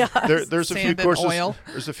 play. Yeah. there's a few Sand and courses. oil.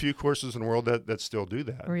 There's a few courses in the world that still do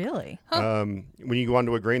that. Really? When you go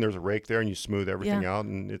onto a green, there's a rake there, and you smooth everything Yeah. out,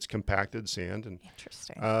 and it's compacted sand. And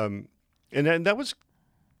Interesting. and that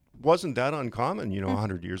wasn't that uncommon.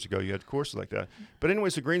 100 years ago, you had courses like that. But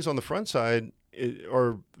anyways, the greens on the front side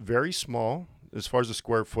are very small. As far as the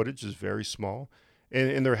square footage is very small,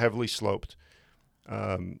 and they're heavily sloped.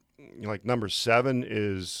 Like number 7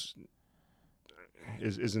 is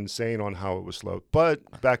insane on how it was sloped.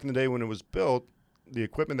 But back in the day when it was built, the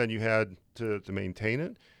equipment that you had to maintain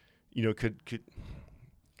it, could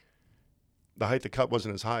the height of the cut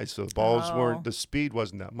wasn't as high, so the balls the speed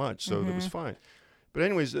wasn't that much, so it was fine. But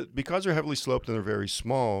anyways, because they're heavily sloped and they're very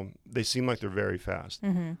small, they seem like they're very fast.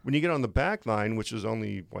 When you get on the back 9, which is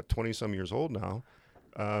only 20-some years old now,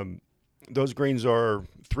 those greens are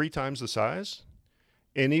 3 times the size,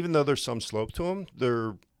 and even though there's some slope to them,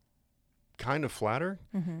 they're kind of flatter.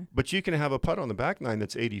 But you can have a putt on the back 9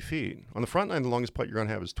 that's 80 feet. On the front 9, the longest putt you're going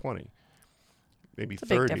to have is 20, maybe It's a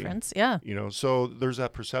 30. big difference. Yeah. So there's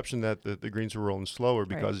that perception that the greens are rolling slower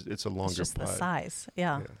because it's a longer It's just putt. the size.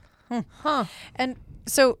 Yeah. Huh. And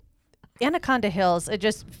so Anaconda Hills,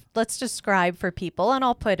 let's describe for people, and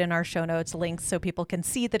I'll put in our show notes links so people can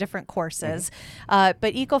see the different courses.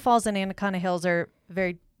 But Eagle Falls and Anaconda Hills are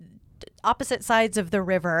very opposite sides of the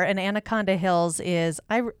river, and Anaconda Hills is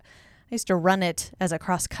I used to run it as a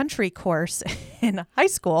cross-country course in high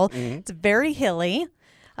school. It's very hilly.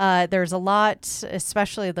 There's a lot,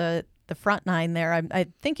 especially the front nine there. I'm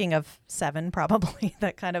thinking of 7 probably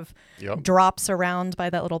that kind of drops around by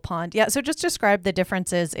that little pond. Yeah, so just describe the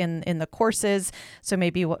differences in the courses, so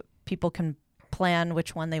maybe what people can plan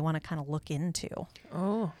which one they want to kind of look into.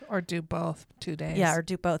 Oh, or do both 2 days. Yeah, or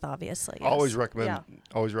do both, obviously. Yes.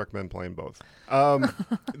 Always recommend playing both.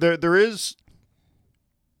 There is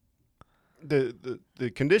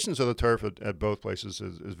the conditions of the turf at both places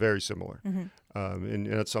is very similar, and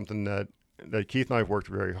it's something that Keith and I have worked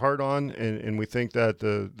very hard on, and we think that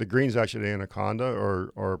the greens actually at Anaconda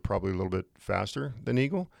are probably a little bit faster than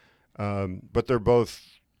Eagle, but they're both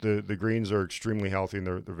the greens are extremely healthy and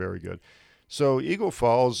they're very good. So Eagle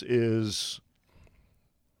Falls is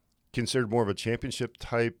considered more of a championship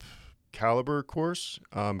type caliber course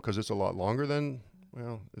because it's a lot longer than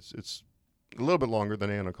it's a little bit longer than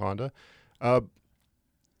Anaconda. The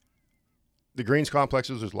greens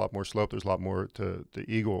complexes, there's a lot more slope. There's a lot more to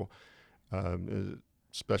Eagle,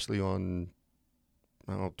 especially on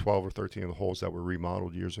 12 or 13 of the holes that were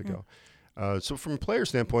remodeled years ago. So from a player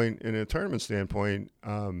standpoint and a tournament standpoint,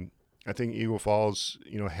 I think Eagle Falls,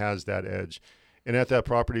 has that edge. And at that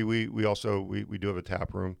property, we do have a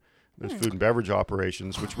tap room. There's food and beverage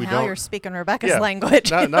operations, which we now don't. You're speaking Rebecca's language.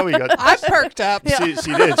 Now we got. I perked up. She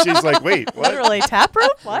did. She's like, wait, what? Literally tap room?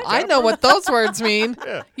 What? I know what those words mean.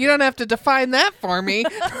 Yeah. You don't have to define that for me.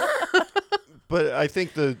 But I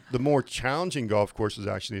think the more challenging golf course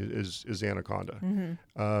is Anaconda.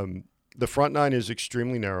 The front nine is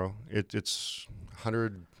extremely narrow. It's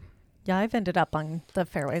 100. Yeah, I've ended up on the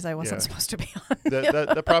fairways I wasn't supposed to be on.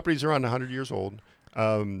 The property's around 100 years old.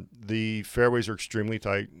 The fairways are extremely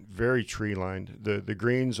tight, very tree lined. The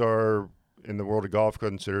greens are, in the world of golf,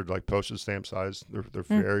 considered like postage stamp size. They're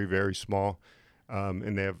very, very small,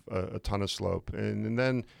 and they have a ton of slope. And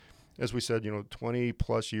then, as we said, 20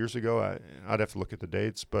 plus years ago, I'd have to look at the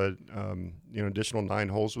dates, but additional 9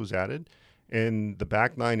 holes was added, and the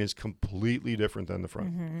back 9 is completely different than the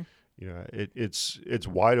front. It's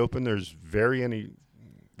wide open. There's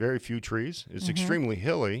very few trees. It's extremely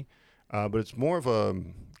hilly, but it's more of a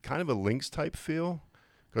kind of a links type feel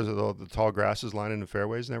because of the tall grasses lining the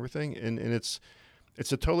fairways and everything. And it's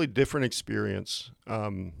a totally different experience.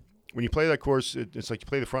 When you play that course, it's like you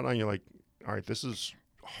play the front nine, you're like, all right, this is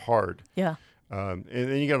hard. Yeah. And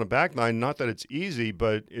then you get on the back nine. Not that it's easy,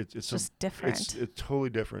 but it's just different. It's totally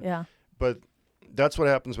different. Yeah. But that's what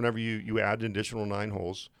happens whenever you add an additional 9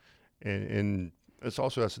 holes. And it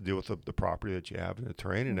also has to deal with the property that you have and the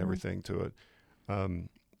terrain and everything to it.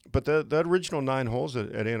 But that original 9 holes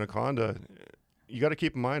at Anaconda, you got to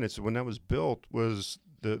keep in mind, it's when that was built was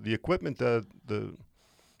the equipment the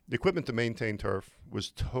equipment to maintain turf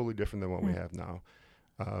was totally different than what we have now.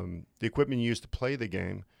 The equipment used to play the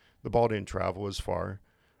game, the ball didn't travel as far.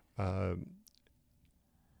 So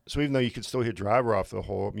even though you could still hit driver off the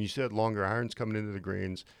hole, you still had longer irons coming into the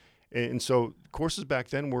greens. And so courses back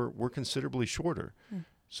then were considerably shorter.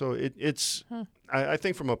 So I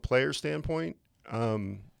think from a player standpoint,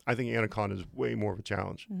 I think Anaconda is way more of a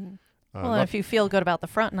challenge. Well, if you feel good about the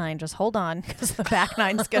front 9, just hold on because the back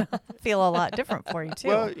 9's going to feel a lot different for you too.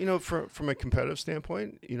 Well, from a competitive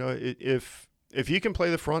standpoint, if you can play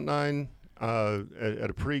the front 9 at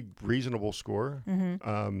a pretty reasonable score,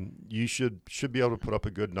 you should be able to put up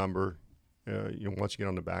a good number. Once you get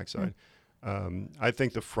on the backside. I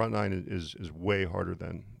think the front 9 is way harder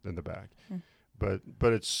than the back,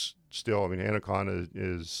 but it's still. I mean, Anaconda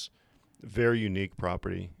is a very unique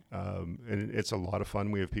property, and it's a lot of fun.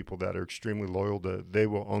 We have people that are extremely loyal to. They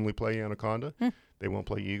will only play Anaconda. They won't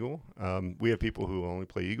play Eagle. We have people who only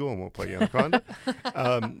play Eagle and won't play Anaconda.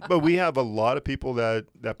 But we have a lot of people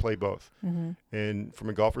that play both. And from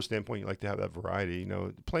a golfer standpoint, you like to have that variety.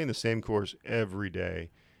 Playing the same course every day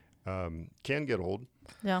can get old.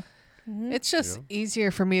 Yeah. It's just easier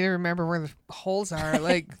for me to remember where the holes are.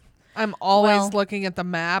 Like, I'm always looking at the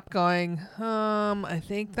map going, I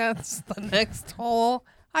think that's the next hole.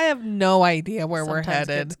 I have no idea where we're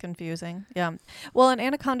headed. It's confusing. Yeah. Well, in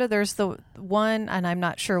Anaconda, there's the one, and I'm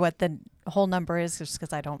not sure what the whole number is just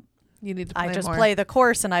because I don't. You need to play I just more. play the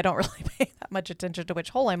course, and I don't really pay that much attention to which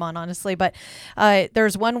hole I'm on, honestly. But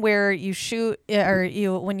there's one where you shoot, or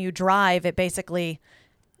when you drive, it basically,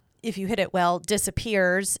 if you hit it well,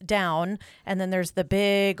 disappears down, and then there's the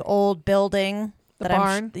big old building. The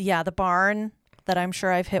barn? The barn that I'm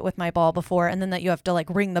sure I've hit with my ball before, and then that you have to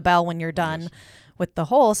ring the bell when you're done with the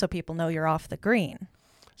hole so people know you're off the green.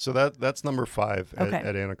 So that's number 5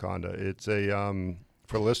 at Anaconda. It's a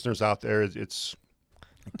for listeners out there, it's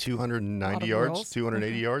 290 of yards, rules.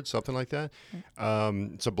 280 yards, something like that.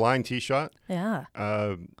 It's a blind tee shot. Yeah.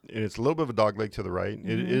 And it's a little bit of a dog leg to the right.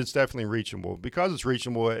 It is definitely reachable. Because it's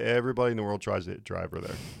reachable, everybody in the world tries to hit driver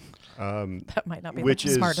there. That might not be which the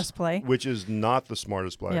is, smartest play. Which is not the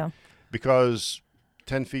smartest play. Yeah. Because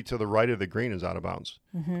 10 feet to the right of the green is out of bounds.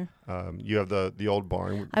 You have the old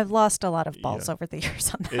barn. I've lost a lot of balls over the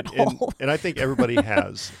years on that And, hole. and I think everybody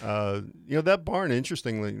has. That barn,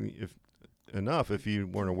 interestingly if you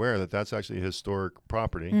weren't aware, that's actually a historic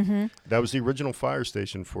property. That was the original fire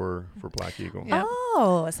station for Black Eagle. Yeah.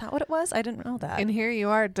 Oh, is that what it was? I didn't know that. And here you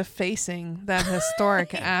are defacing that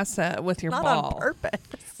historic asset with your Not ball. on purpose.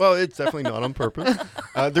 Well, it's definitely not on purpose.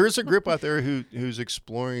 There is a group out there who's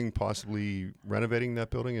exploring possibly renovating that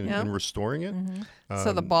building and restoring it.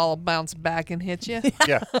 So the ball will bounce back and hit you.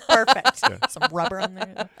 Yeah. Perfect. Some rubber on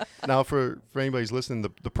there. Now, for anybody who's listening,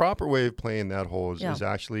 the proper way of playing that hole is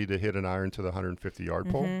actually to hit an iron to the 150-yard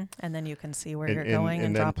pole. And then you can see where you're going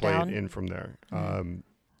and then drop play down. it in from there.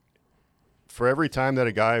 For every time that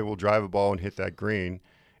a guy will drive a ball and hit that green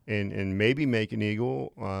and maybe make an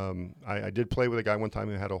eagle, I did play with a guy one time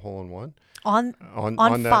who had a hole-in-one. On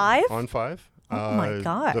that, 5? On 5. Oh, my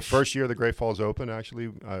gosh. The first year of the Great Falls Open, actually,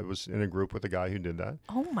 I was in a group with a guy who did that.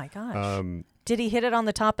 Oh, my gosh. Did he hit it on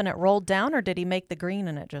the top and it rolled down, or did he make the green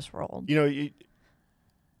and it just rolled? You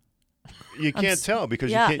can't tell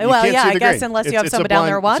because you can't see the I guess green. unless you have It's a somebody down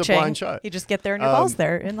there blind- watching. It's a blind shot. You just get there and your ball's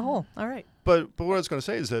there in the hole. All right. But what I was going to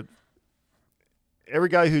say is that every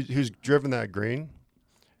guy who's driven that green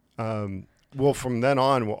will from then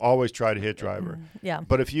on will always try to hit driver. Yeah.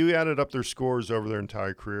 But if you added up their scores over their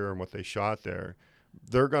entire career and what they shot there,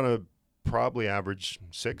 they're going to probably average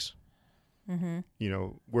 6.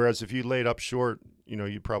 Whereas if you laid up short,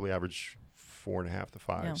 you'd probably average 4.5 to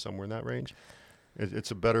 5, somewhere in that range.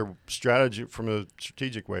 It's a better strategy from a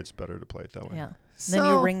strategic way. It's better to play it that way. Yeah. Then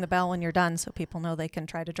you ring the bell when you're done so people know they can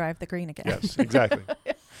try to drive the green again. Yes, exactly.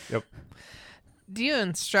 Yep. Do you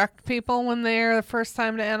instruct people when they're the first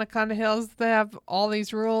time to Anaconda Hills? They have all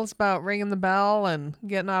these rules about ringing the bell and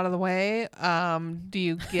getting out of the way. Do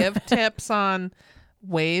you give tips on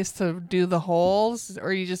ways to do the holes,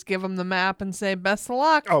 or you just give them the map and say best of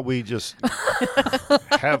luck? Oh, we just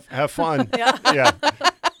have fun. Yeah.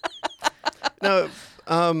 Now,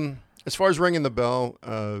 as far as ringing the bell,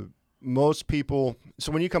 most people.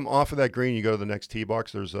 So when you come off of that green, you go to the next tee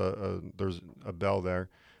box. There's a bell there,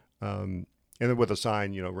 and then with a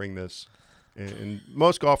sign, ring this. And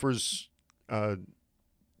most golfers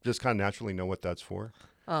just kind of naturally know what that's for.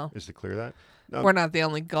 Oh, is to clear that. No, we're not the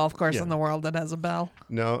only golf course in the world that has a bell.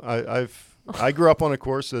 No, I grew up on a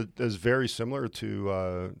course that is very similar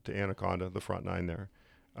to Anaconda, the front 9 there.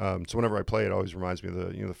 So whenever I play, it always reminds me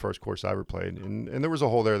of the first course I ever played, and there was a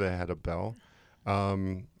hole there that had a bell.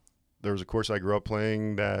 There was a course I grew up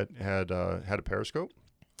playing that had a periscope,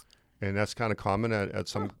 and that's kind of common at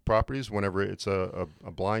some properties. Whenever it's a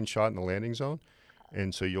blind shot in the landing zone,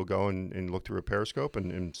 and so you'll go and look through a periscope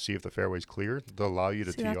and see if the fairway's clear. They'll allow you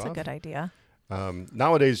to tee off. That's a good idea.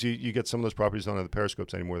 Nowadays, you get some of those properties don't have the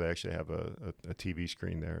periscopes anymore. They actually have a TV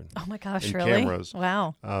screen there. Oh my gosh, and really? Cameras.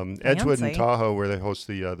 Wow. Edgewood and Tahoe, where they host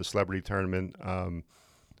the celebrity tournament,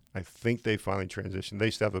 I think they finally transitioned. They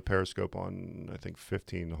used to have a periscope on, I think,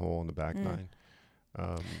 15 the hole in the back 9.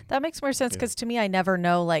 That makes more sense because to me, I never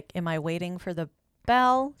know, am I waiting for the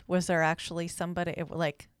bell? Was there actually somebody,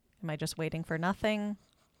 am I just waiting for nothing?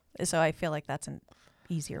 So I feel like that's an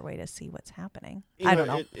easier way to see what's happening. I don't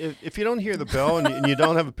know. If you don't hear the bell and you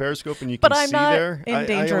don't have a periscope and you but can I'm see not there, in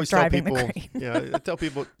danger I of always tell driving people, the green. I tell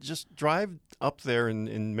people, just drive up there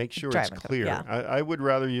and make sure it's clear. Yeah. I would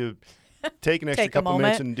rather you take an extra couple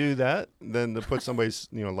minutes and do that than to put somebody's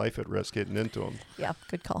life at risk hitting into them. Yeah,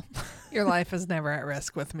 good call. Your life is never at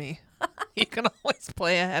risk with me. You can always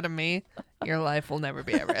play ahead of me. Your life will never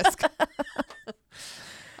be at risk.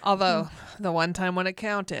 Although the one time when it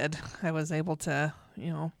counted, I was able to,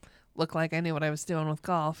 look like I knew what I was doing with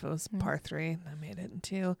golf. It was par 3. I made it in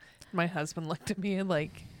 2. My husband looked at me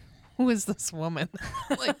like, who is this woman?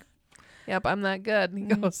 I'm like, yep, I'm that good.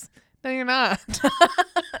 And he goes, no, you're not.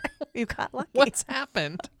 You got lucky. What's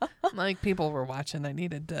happened? Like, people were watching. I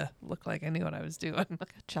needed to look like I knew what I was doing.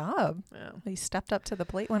 Good job. Yeah. You stepped up to the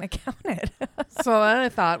plate when it counted. So then I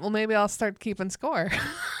thought, well, maybe I'll start keeping score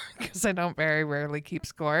because I don't very rarely keep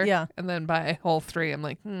score. Yeah. And then by hole 3, I'm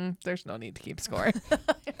like, there's no need to keep score.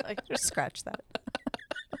 Just scratch that.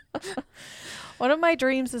 One of my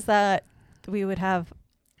dreams is that we would have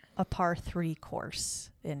a par 3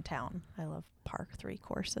 course in town. I love par 3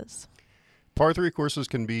 courses. Par 3 courses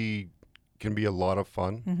can be can be a lot of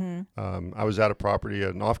fun. I was at a property,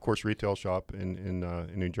 an off-course retail shop in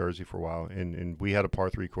New Jersey for a while, and we had a par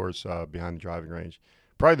 3 course behind the driving range.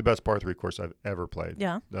 Probably the best par 3 course I've ever played.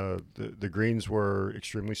 Yeah. The greens were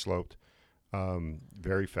extremely sloped,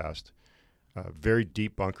 very fast, very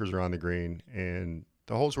deep bunkers around the green, and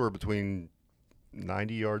the holes were between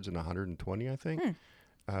 90 yards and 120, I think.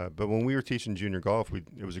 But when we were teaching junior golf,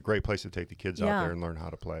 it was a great place to take the kids out there and learn how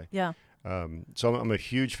to play. Yeah. So I'm a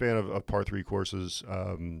huge fan of par 3 courses,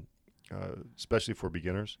 especially for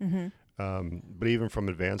beginners. But even from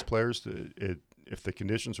advanced players, if the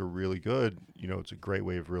conditions are really good, it's a great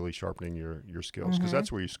way of really sharpening your skills, because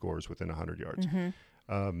that's where you score is within 100 yards.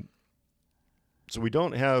 So we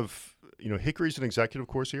don't have, Hickory's an executive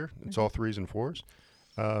course here. It's all 3s and 4s.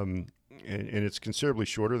 And it's considerably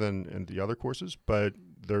shorter than the other courses, but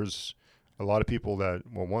there's a lot of people that,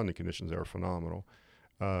 well, one, the conditions there are phenomenal.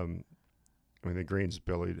 The greens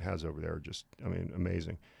Billy has over there are just,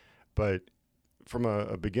 amazing. But from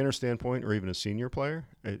a beginner standpoint, or even a senior player,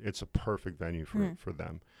 it's a perfect venue for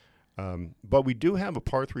them. But we do have a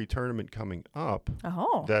par 3 tournament coming up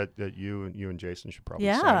that you and Jason should probably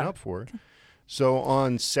sign up for. So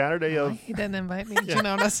on Saturday he didn't invite me. Did you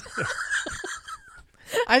notice?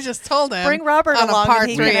 I just told him. Bring Robert on along. a par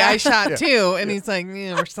 3. I shot 2, and he's like,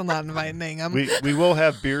 we're still not inviting him. We will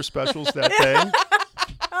have beer specials that day.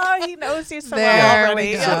 Oh, he knows you so There well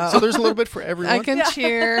already. we go. So there's a little bit for everyone. I can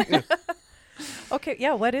cheer. Okay,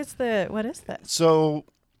 yeah. What is this? So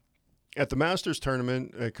at the Masters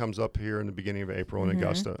tournament, it comes up here in the beginning of April in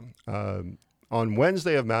Augusta. On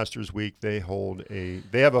Wednesday of Masters Week, they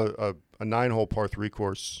have a 9-hole par 3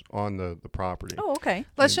 course on the property. Oh, okay.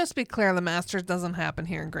 Let's just be clear: the Masters doesn't happen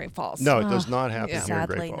here in Great Falls. No, it does not happen here in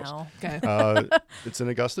Sadly, Great Falls. no. Okay. It's in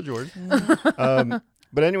Augusta, Georgia.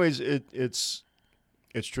 But anyways, it's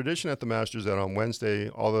tradition at the Masters that on Wednesday,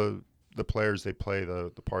 all the players, they play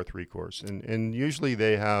the par 3 course, and usually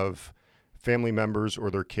they have family members or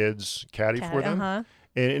their kids caddy for them.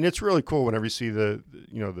 And it's really cool whenever you see the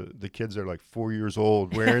kids that are like 4 years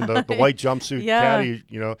old wearing the white jumpsuit caddy,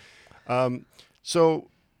 So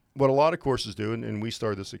what a lot of courses do, and we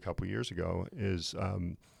started this a couple years ago, is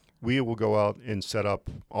we will go out and set up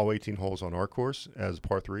all 18 holes on our course as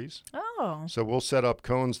par 3s. Oh. So we'll set up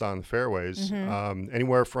cones down the fairways,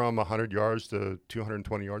 anywhere from 100 yards to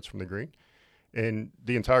 220 yards from the green. And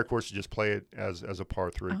the entire course, you just play it as a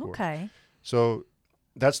par 3 course. Okay. So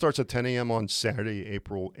that starts at 10 a.m. on Saturday,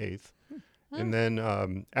 April 8th. And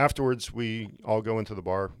then afterwards, we all go into the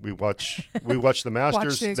bar. We watch the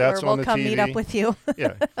Masters. That's on the TV. We'll come meet up with you.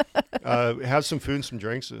 Yeah. Have some food and some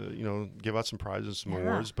drinks, give out some prizes, some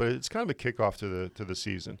awards. But it's kind of a kickoff to the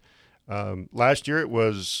season. Last year, it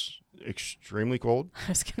was extremely cold. I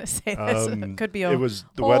was going to say this could be the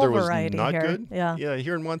weather was not here. good. Yeah. Yeah,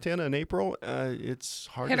 here in Montana in April, it's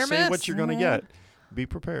hard Hit to or say miss. what you're going to get. Be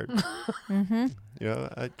prepared.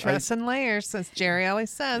 Dress in layers, as Jerry always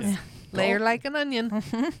says. Layer like an onion.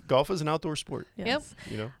 Golf is an outdoor sport. Yes.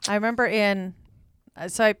 Yep. I remember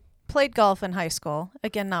so I played golf in high school.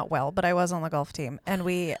 Again, not well, but I was on the golf team. And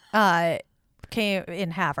we came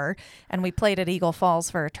in Havre, and we played at Eagle Falls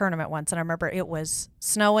for a tournament once. And I remember it was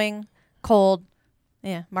snowing, cold,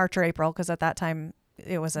 March or April, because at that time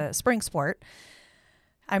it was a spring sport.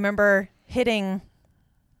 I remember hitting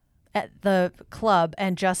at the club,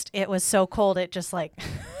 and it was so cold, it just like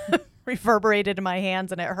reverberated in my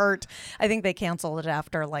hands, and it hurt. I think they canceled it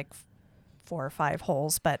after like 4 or 5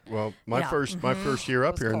 holes. But my first year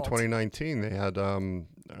up here cold. in 2019, they had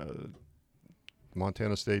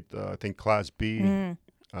Montana State, I think Class B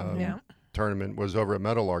tournament was over at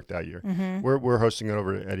Meadowlark that year. We're hosting it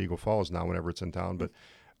over at Eagle Falls now whenever it's in town,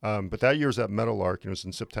 but that year was at Meadowlark, and it was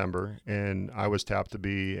in September, and I was tapped to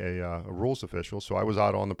be a rules official, so I was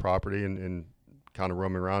out on the property and kind of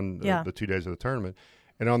roaming around the 2 days of the tournament.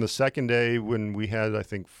 And on the second day, when we had, I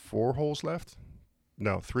think, 3 holes left,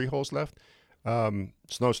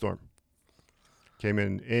 snowstorm came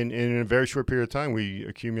in. And in a very short period of time, we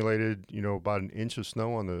accumulated, about 1 inch of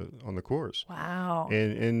snow on the course. Wow.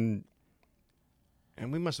 And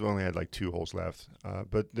we must have only had like 2 holes left,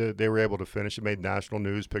 but they were able to finish. It made national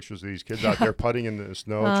news. Pictures of these kids out there putting in the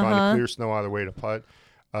snow, trying to clear snow out of the way to putt.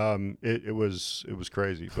 It was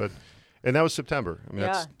crazy, and that was September.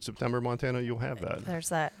 That's September, Montana. You'll have that.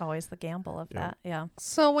 There's always the gamble of that. Yeah.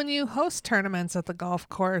 So when you host tournaments at the golf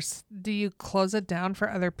course, do you close it down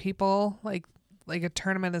for other people? Like a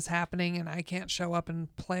tournament is happening and I can't show up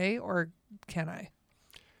and play, or can I?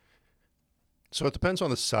 So it depends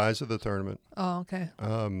on the size of the tournament. Oh, okay.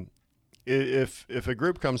 If a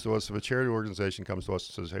group comes to us, if a charity organization comes to us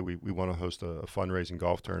and says, hey, we want to host a fundraising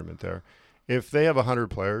golf tournament there, if they have 100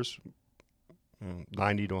 players,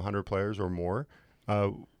 90 to 100 players or more,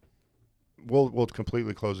 we'll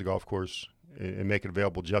completely close the golf course and make it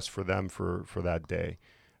available just for them for that day.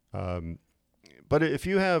 But if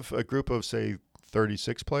you have a group of, say,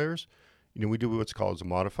 36 players, we do what's called a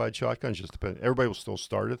modified shotgun. Just depend. Everybody will still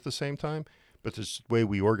start at the same time, but this way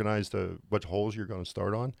we organize what holes you're going to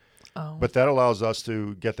start on. Oh. But that allows us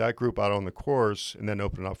to get that group out on the course and then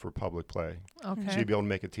open it up for public play. Okay. So you'll be able to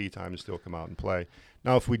make a tee time and still come out and play.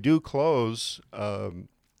 Now, if we do close,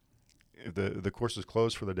 if the course is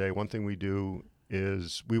closed for the day, one thing we do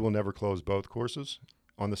is we will never close both courses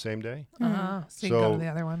on the same day. So you can go to the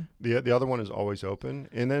other one. The other one is always open.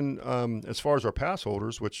 And then as far as our pass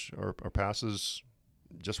holders, which our passes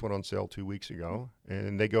just went on sale 2 weeks ago,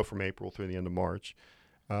 and they go from April through the end of March.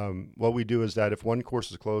 What we do is that if one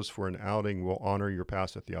course is closed for an outing, we'll honor your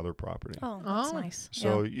pass at the other property. Oh, that's nice.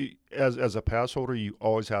 So as a pass holder, you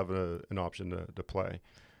always have an option to play.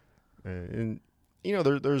 And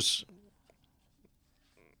there's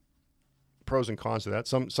pros and cons to that.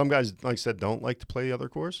 Some guys, like I said, don't like to play the other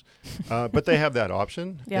course, but they have that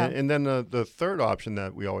option. Yeah. And then the third option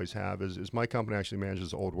that we always have is my company actually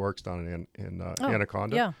manages Old Works down in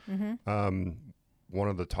Anaconda. Yeah. Mm-hmm. One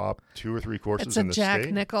of the top 2 or 3 courses It's in a the Jack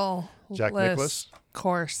state. Jack Nicklaus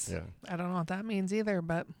course. Yeah. I don't know what that means either,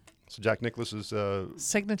 but So Jack Nicklaus is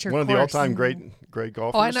signature one of course. the all-time great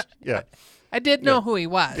golfers. I know. Yeah. I did know who he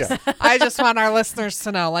was. Yeah. I just want our listeners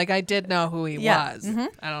to know, I did know who he Yeah. was. Mm-hmm.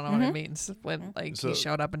 I don't know what it means when, So- he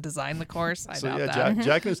showed up and designed the course. I So doubt yeah, that.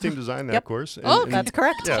 Jack and his team designed that Yep. course. And, Oh, and That's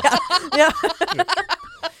correct. Yeah. Yeah.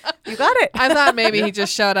 You got it. I thought maybe he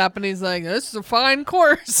just showed up and he's like, "This is a fine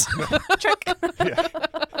course." Check.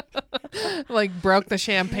 Broke the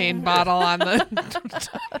champagne bottle on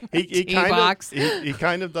the he tee kind box. of he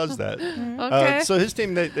kind of does that. Okay. So his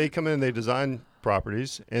team they come in, they design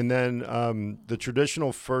properties, and then the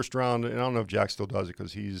traditional first round. And I don't know if Jack still does it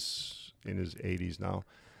because he's in his 80s now.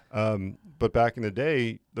 But back in the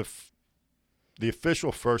day, the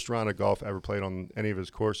official first round of golf ever played on any of his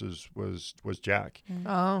courses was Jack.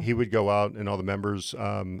 Oh. He would go out, and all the members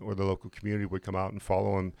or the local community would come out and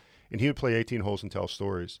follow him, and he would play 18 holes and tell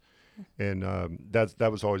stories. And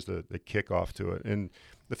that was always the kickoff to it. And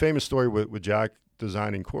the famous story with Jack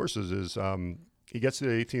designing courses is he gets to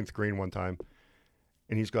the 18th green one time,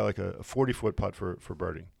 and he's got a 40-foot putt for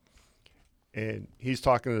birdie. And he's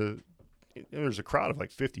talking to there's a crowd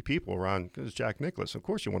of 50 people around because it's Jack Nicklaus. Of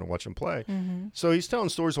course you want to watch him play. Mm-hmm. So he's telling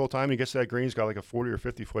stories the whole time. He gets to that green. He's got a 40 or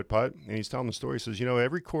 50-foot putt, and he's telling the story. He says,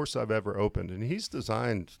 every course I've ever opened, and he's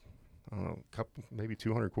designed, I don't know, a couple, maybe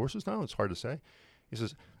 200 courses now. It's hard to say. He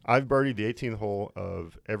says, I've birdied the 18th hole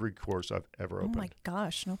of every course I've ever opened. Oh my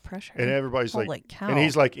gosh, no pressure. And everybody's Holy cow. and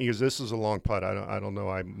he goes, this is a long putt. I don't know.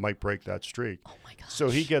 I might break that streak. Oh my gosh. So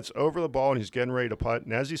he gets over the ball and he's getting ready to putt.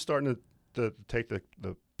 And as he's starting to take the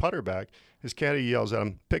putter back, his caddy yells at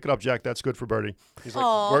him, "Pick it up, Jack. That's good for birdie." He's like,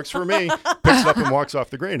 Aw. "Works for me." Picks it up and walks off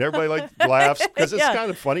the green. Everybody laughs because it's Yeah. kind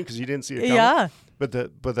of funny because you didn't see it coming. Yeah. But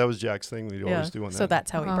that was Jack's thing that he always do on that. So that's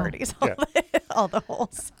how he Oh. birdies Yeah. all the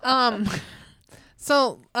holes.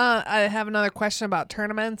 So I have another question about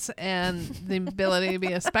tournaments and the ability to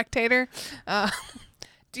be a spectator.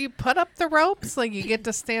 Do you put up the ropes? You get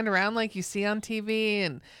to stand around like you see on TV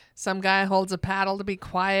and some guy holds a paddle to be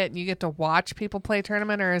quiet and you get to watch people play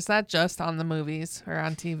tournament, or is that just on the movies or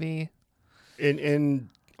on TV?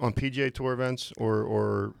 On PGA Tour events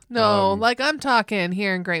or No, I'm talking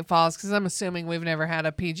here in Great Falls because I'm assuming we've never had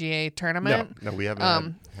a PGA tournament. No, we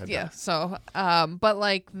haven't had Yeah, that. so but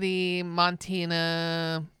the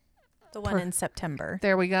Montina, The one in September.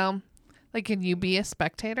 there we go. Can you be a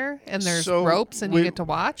spectator and there's So ropes and we- you get to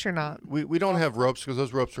watch or not? We don't have ropes because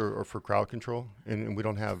those ropes are for crowd control, and we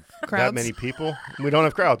don't have that Crowds? many people. We don't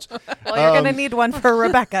have crowds. Well, you're going to need one for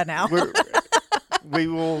Rebecca now.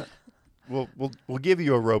 We'll give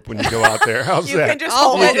you a rope when you go out there. How's You that? can just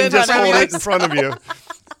I'll hold You it can in just front of hold you. it in front of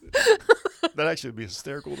you. That actually would be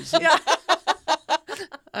hysterical to see. Yeah.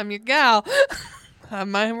 I'm your gal. I'm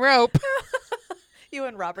my rope. You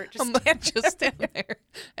and Robert just I'm stand just stand there.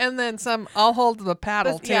 And then I'll hold the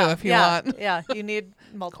paddle too if you want. Yeah, you need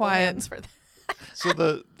multiple Quiet. hands for that. So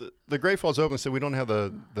the Great Falls Open said we don't have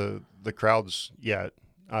the crowds yet.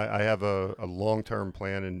 I have a long-term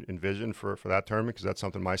plan and vision for that tournament because that's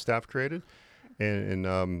something my staff created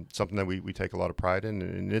and something that we take a lot of pride in,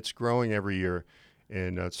 and it's growing every year.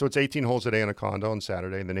 And so it's 18 holes at Anaconda on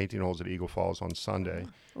Saturday and then 18 holes at Eagle Falls on Sunday.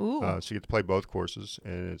 Ooh. So you get to play both courses,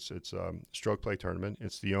 and it's stroke play tournament.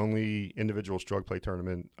 It's the only individual stroke play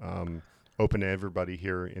tournament open to everybody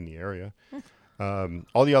here in the area.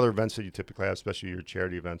 All the other events that you typically have, especially your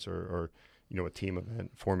charity events or a team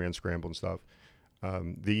event, 4-man scramble and stuff,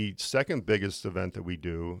 The second biggest event that we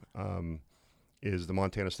do is the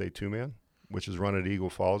Montana State Two-Man, which is run at Eagle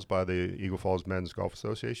Falls by the Eagle Falls Men's Golf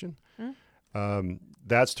Association.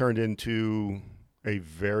 That's turned into a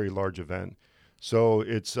very large event. So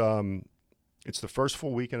it's the first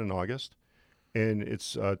full weekend in August, and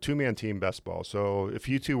it's a two-man team best ball. So if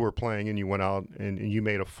you two were playing and you went out and you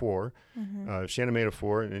made a 4, Shannon made a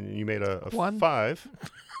 4, and you made a 5,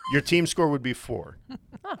 your team score would be 4.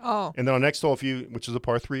 Oh. And then on next hole, which is a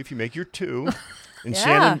par 3, if you make your 2, and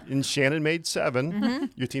Yeah. Shannon made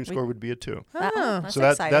 7, your team score would be a 2. That's So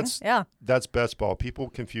exciting. that's best ball. People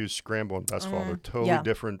confuse scramble and best ball. They're totally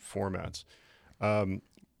different formats.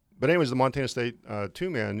 But anyways, the Montana State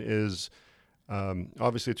two-man is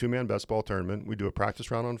obviously a two-man best ball tournament. We do a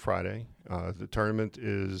practice round on Friday. The tournament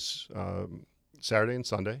is Saturday and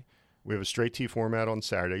Sunday. We have a straight tee format on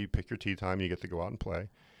Saturday. You pick your tee time. You get to go out and play.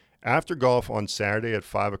 After golf on Saturday at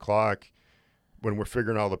 5 o'clock, when we're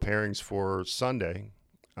figuring out the pairings for Sunday,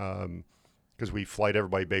 because we flight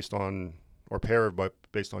everybody pair everybody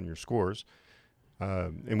based on your scores,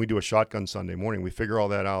 and we do a shotgun Sunday morning. We figure all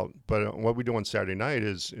that out. But what we do on Saturday night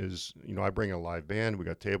is I bring a live band. We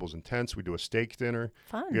got tables and tents. We do a steak dinner.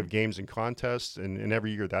 Fun. We have games and contests, and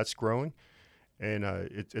every year that's growing. And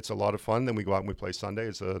it's a lot of fun. Then we go out and we play Sunday.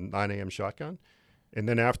 It's a 9 a.m. shotgun. And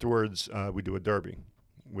then afterwards, we do a derby,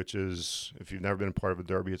 which is, if you've never been a part of a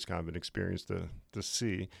derby, it's kind of an experience to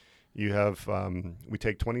see. You have, we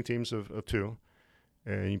take 20 teams of 2,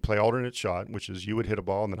 and you play alternate shot, which is you would hit a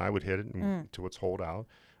ball and then I would hit it until it's holed out.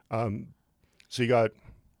 So you got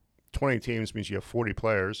 20 teams, means you have 40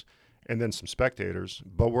 players, and then some spectators,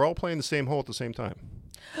 but we're all playing the same hole at the same time.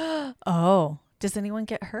 Oh, does anyone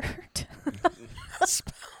get hurt?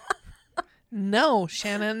 No,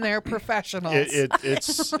 Shannon, they're professionals.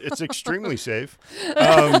 It's extremely safe.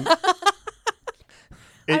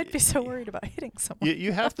 I'd be so worried about hitting someone.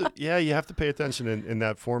 You have to pay attention in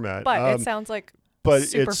that format. But it sounds like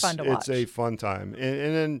super fun to watch. It's a fun time.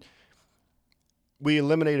 And then we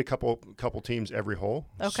eliminate a couple teams every hole.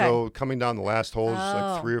 Okay. So coming down the last hole is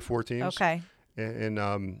like 3 or 4 teams. Okay. And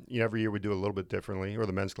every year we do a little bit differently, or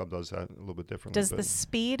the men's club does that a little bit differently. Does the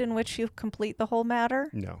speed in which you complete the hole matter?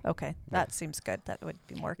 No. Okay, that seems good. That would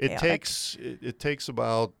be more It chaotic. takes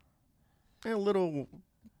about a little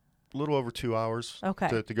over 2 hours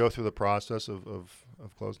to go through the process of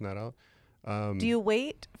closing that out. Do you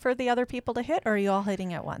wait for the other people to hit, or are you all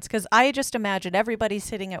hitting at once? Because I just imagine everybody's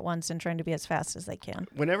hitting at once and trying to be as fast as they can.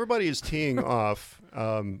 When everybody is teeing off,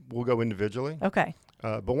 we'll go individually. Okay.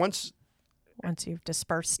 But once you've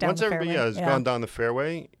dispersed down the fairway. Once everybody has gone down the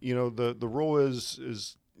fairway, the rule is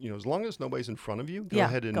as long as nobody's in front of you, go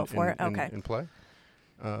ahead and go for it. and play.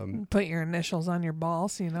 Put your initials on your ball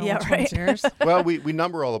so you know Yeah, which right. one's yours. Well, we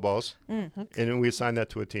number all the balls, and then we assign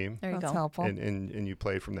that to a team, There you That's go. helpful. and you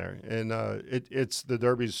play from there. And it's the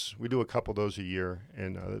derbies. We do a couple of those a year,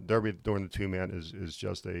 and the derby during the two-man is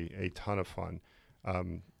just a ton of fun.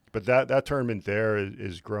 But that tournament there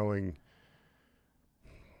is growing.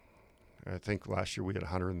 I think last year we had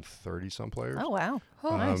 130 some players. Oh, wow.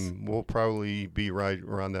 Nice. We'll probably be right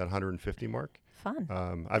around that 150 mark.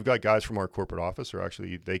 Fun. I've got guys from our corporate office who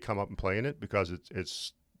actually they come up and play in it because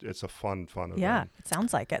it's a fun event. Yeah, it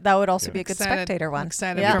sounds like it. That would also be a good Excited- spectator one. I'm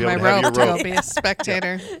excited Yeah. for Be my able to have rope your to rope. go be a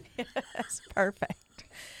spectator. Yes, perfect.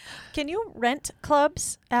 Can you rent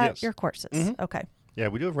clubs at Yes. your courses? Mhm. Okay. Yeah,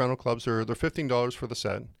 we do have rental clubs. They're $15 for the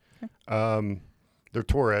set. They're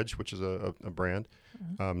Tour Edge, which is a brand.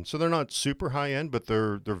 So they're not super high end, but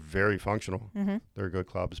they're very functional. They're good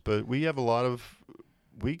clubs. But we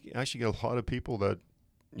actually get a lot of people that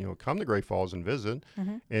come to Great Falls and visit,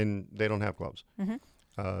 and they don't have clubs.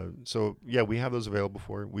 So yeah, we have those available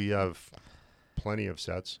for you. We have plenty of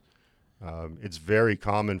sets. It's very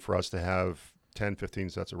common for us to have 10, 15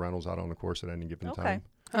 sets of rentals out on the course at any given Okay. time.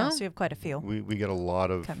 Yeah, Oh. so you have quite a few. We get a lot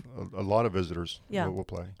of a lot of visitors. Yeah. We'll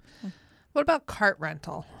play. What about cart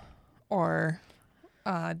rental? Or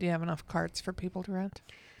do you have enough carts for people to rent?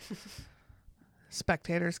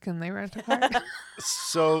 Spectators, can they rent a cart?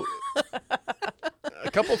 So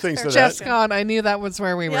a couple things to Just that. gone. I knew that was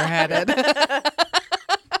where we were headed.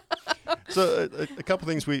 So a couple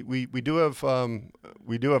things we do have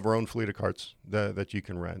our own fleet of carts that you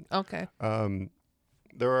can rent. Okay.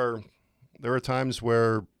 There are times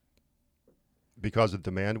where because of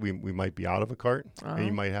demand we might be out of a cart and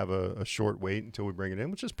you might have a short wait until we bring it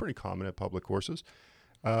in, which is pretty common at public courses.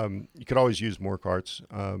 You could always use more carts,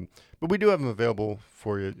 but we do have them available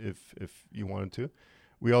for you if you wanted to.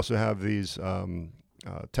 We also have these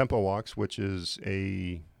tempo walks, which is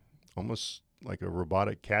almost like a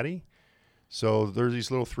robotic caddy. So there's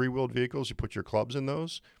these little 3-wheeled vehicles. You put your clubs in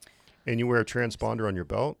those, and you wear a transponder on your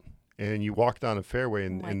belt, and you walk down a fairway,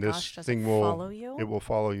 and this does thing it will follow you? It will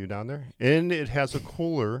follow you down there, and it has a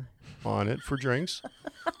cooler on it for drinks.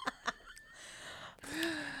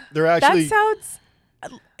 They're actually That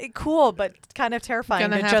sounds cool, but kind of terrifying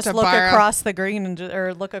Gonna to have just to look borrow- across the green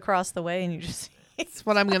or look across the way, and you just That's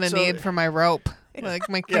what I'm gonna So- need for my rope. Like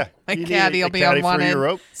my Yeah, my you need caddy a will be caddy on one for your end,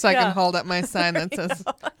 rope. so I Yeah. can hold up my sign that says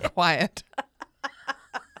 "quiet."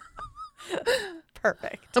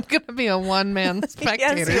 perfect. I'm gonna be a one-man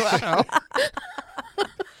spectator you are. show.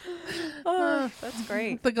 Oh, that's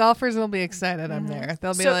great. The golfers will be excited. I'm there.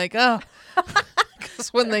 They'll be So- like, "Oh," because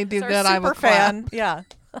when they do It's our good, I will super clap. fan. Yeah.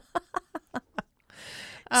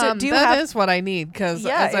 So do you That have- is what I need because,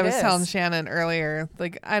 Yeah, as I it was telling is. Shannon earlier,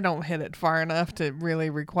 like I don't hit it far enough to really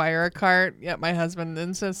require a cart. Yet my husband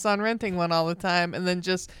insists on renting one all the time, and then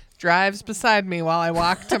just drives beside me while I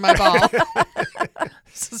walk to my ball.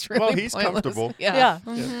 This is really Well, he's pointless. comfortable. Yeah.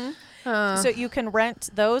 Yeah. So you can rent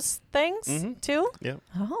those things too? Yeah,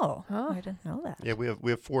 Oh, I didn't know that. yeah. We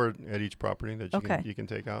have 4 at each property that Okay. you can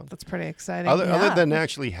take out. That's pretty exciting. Other Yeah. than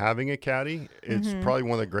actually having a caddy, it's probably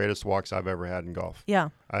one of the greatest walks I've ever had in golf. Yeah.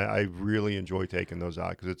 I really enjoy taking those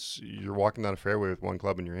out because you're walking down a fairway with one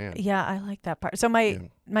club in your hand. Yeah, I like that part. So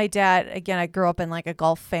my dad, again, I grew up in like a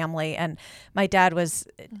golf family, and my dad was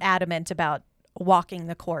adamant about walking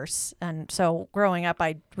the course. And so growing up,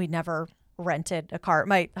 we never rented a cart.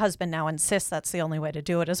 My husband now insists that's the only way to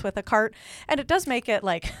do it is with a cart, and it does make it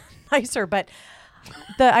like nicer. But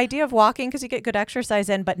the idea of walking, because you get good exercise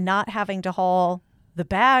in, but not having to haul the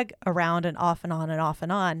bag around and off and on and off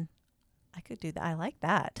and on. I could do that. I like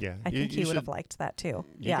that. Yeah, I think he you would have should- liked that too.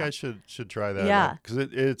 You Yeah. guys should try that. Yeah. Because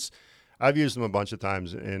it's I've used them a bunch of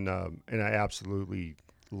times, and I absolutely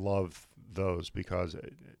love those because.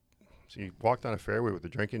 So you walk down a fairway with a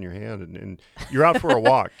drink in your hand, and you're out for a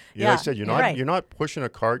walk. Yeah, Like I said, you're right. you're not pushing a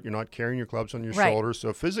cart, you're not carrying your clubs on your Right. shoulders,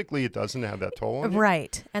 so physically it doesn't have that toll on you.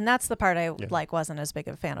 Right. And that's the part I Yeah. wasn't as big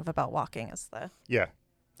a fan of about walking as the Yeah,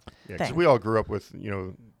 because thing. we all grew up with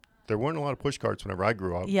there weren't a lot of push carts whenever I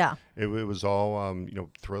grew up. Yeah. It was all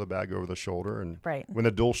throw the bag over the shoulder, and Right. when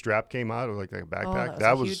the dual strap came out, it was like a backpack.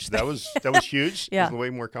 that was a huge that was huge. Yeah. It was way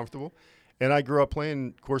more comfortable. And I grew up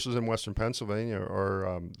playing courses in Western Pennsylvania,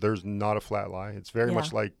 or there's not a flat lie. It's very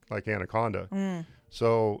much like Anaconda.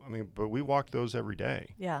 So but we walk those every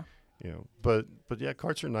day. Yeah. But yeah,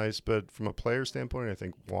 carts are nice. But from a player standpoint, I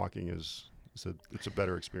think walking it's a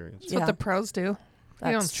better experience. That's Yeah. what the pros do. You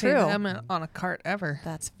don't That's see true. them on a cart ever.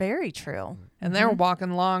 That's very true. And they're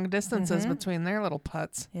walking long distances between their little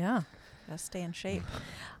putts. Yeah. Gotta stay in shape.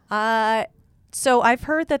 So I've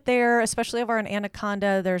heard that there, especially over in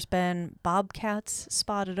Anaconda, there's been bobcats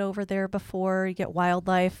spotted over there before. You get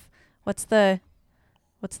wildlife. What's the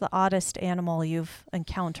oddest animal you've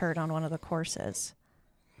encountered on one of the courses?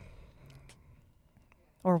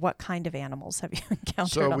 Or what kind of animals have you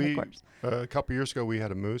encountered So on the we course? a couple years ago we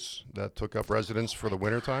had a moose that took up residence for the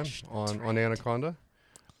wintertime on Anaconda.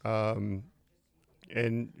 And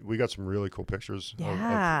we got some really cool pictures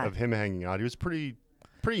Yeah. of him hanging out. He was pretty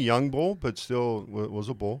young bull, but still was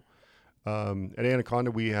a bull. At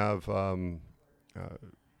Anaconda, we have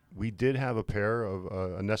we did have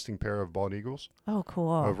a nesting pair of bald eagles Oh,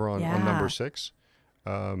 cool. over on number 6,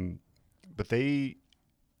 but they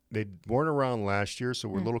weren't around last year, so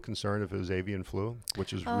we're a little concerned if it was avian flu,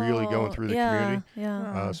 which is really going through the community.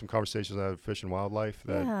 Yeah. Some conversations I had with Fish and Wildlife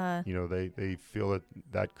that they feel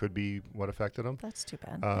that could be what affected them. That's too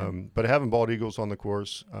bad. But having bald eagles on the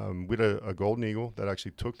course, we had a golden eagle that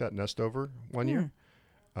actually took that nest over one year,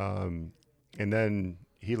 and then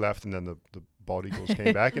he left, and then the bald eagles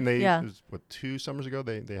came back, and they it was, 2 summers ago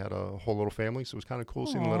they had a whole little family, so it was kind of cool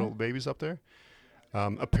seeing the little babies up there.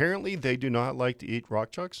 Apparently, they do not like to eat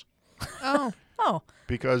rock chucks. Oh,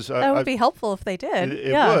 Because that would be helpful if they did.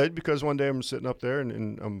 It would, because one day I'm sitting up there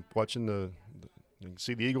and I'm watching you can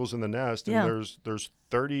see the eagles in the nest, and there's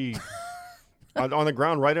 30 on the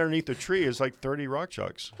ground right underneath the tree is like 30 rock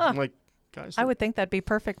chucks. I'm like, guys, I would think that'd be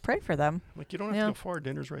perfect prey for them. like you don't have to go far.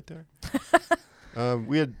 Dinner's right there.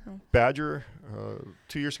 We had badger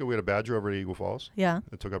 2 years ago. We had a badger over at Eagle Falls. Yeah.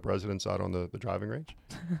 That took up residence out on the driving range.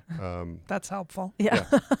 That's helpful. Yeah.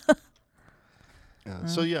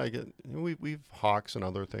 So yeah, we've hawks and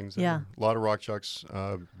other things. Yeah. A lot of rock chucks.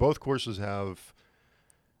 Both courses have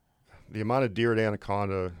the amount of deer at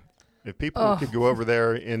Anaconda. If people could go over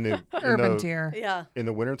there in the Urban deer. Yeah. in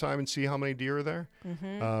the wintertime and see how many deer are there,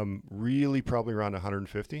 really probably around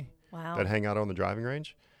 150 Wow. that hang out on the driving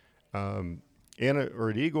range. Or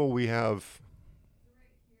at Eagle, we have.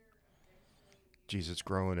 Geez, it's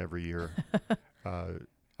growing every year.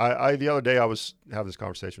 I the other day I was having this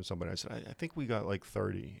conversation with somebody. I said, I think we got like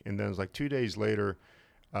 30. And then it was like 2 days later,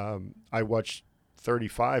 I watched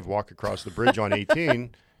 35 walk across the bridge on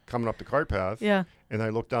 18 coming up the cart path. Yeah. And I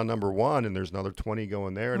look down number 1 and there's another 20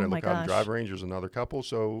 going there. And Oh I my look out gosh. the driving range, there's another couple.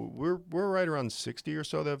 So we're right around 60 or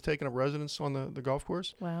so that have taken up residence on the golf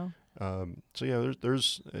course. Wow. So yeah,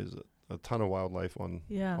 there's a ton of wildlife on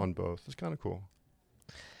Yeah. both. It's kind of cool.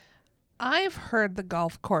 I've heard the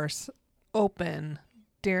golf course open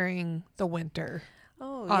during the winter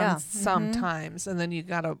Oh, on yeah. sometimes, and then you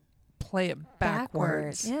got to play it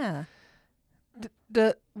backwards. Yeah.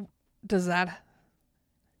 Does that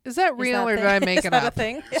is that real or did I make Is it that up? a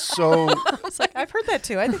thing? So I was like, I've heard that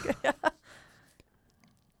too. I think.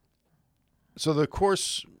 so the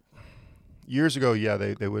course years ago, yeah,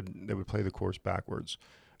 they would play the course backwards.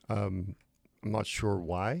 I'm not sure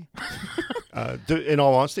why. In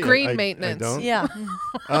all honesty, Green I maintenance. don't. Yeah.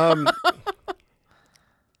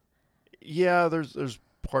 Yeah, there's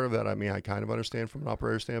part of that. I mean, I kind of understand from an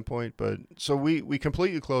operator standpoint, but so we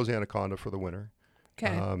completely close Anaconda for the winter.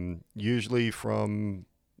 Okay. Usually from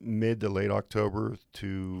mid to late October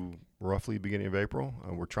to roughly beginning of April.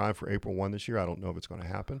 We're trying for April 1 this year. I don't know if it's going to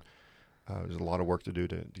happen. There's a lot of work to do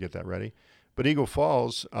to get that ready. But Eagle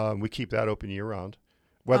Falls, we keep that open year round,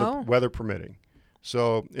 weather permitting.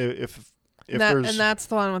 So if there's and that's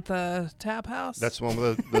the one with the tap house. that's the one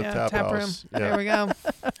with the yeah, tap room. house. There we go.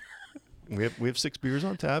 We have 6 beers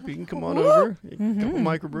on tap. You can come on over. A couple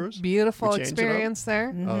microbrews. Beautiful We change it up. experience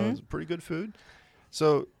there. It's pretty good food.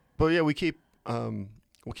 So, but yeah, we'll keep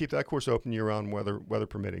that course open year round, weather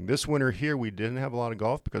permitting. This winter here, we didn't have a lot of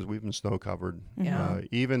golf because we've been snow covered. Yeah.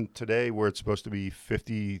 Even today, where it's supposed to be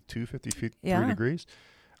 52, 53 degrees,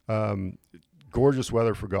 gorgeous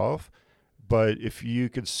weather for golf. But if you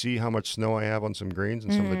could see how much snow I have on some greens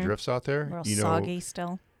and some of the drifts out there, A little you know, soggy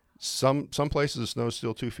still. some places the snow's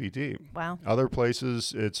still 2 feet deep. Wow. Other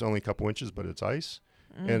places it's only a couple inches, but it's ice.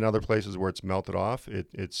 And other places where it's melted off,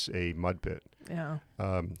 it's a mud pit. Yeah.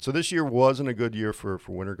 So this year wasn't a good year for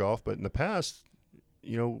winter golf, but in the past,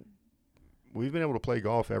 you know, we've been able to play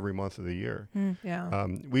golf every month of the year. Yeah.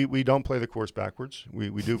 We don't play the course backwards. We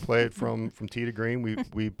do play it from tee to green.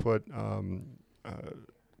 We put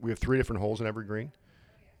we have 3 different holes in every green,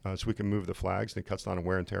 so we can move the flags, and it cuts down on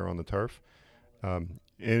wear and tear on the turf.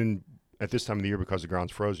 And at this time of the year, because the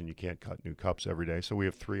ground's frozen, you can't cut new cups every day. So we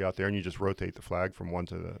have 3 out there, and you just rotate the flag from one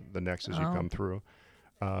to the next as you come through.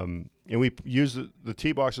 And we use the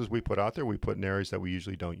tee boxes we put out there. We put in areas that we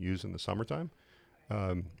usually don't use in the summertime,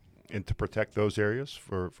 and to protect those areas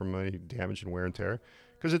from any damage and wear and tear,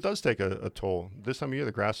 because it does take a toll. This time of year,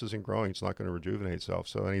 the grass isn't growing; it's not going to rejuvenate itself.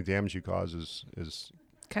 So any damage you cause is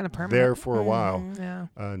Kind of permanent. there for a while Yeah.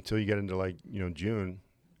 until you get into June.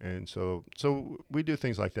 And so we do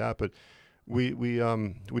things like that, but we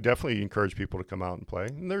definitely encourage people to come out and play.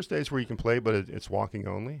 And there's days where you can play, but it's walking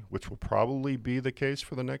only, which will probably be the case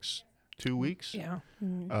for the next 2 weeks. Yeah.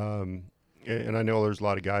 And I know there's a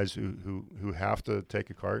lot of guys who have to take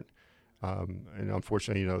a cart, and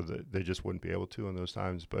unfortunately, they just wouldn't be able to in those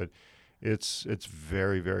times. But it's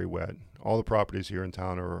very, very wet. All the properties here in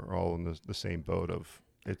town are all in the same boat of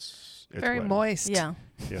it's Very wet. moist. Yeah.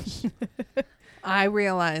 Yes. I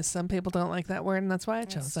realize some people don't like that word, and that's why I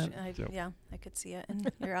chose it. Yeah, I could see it in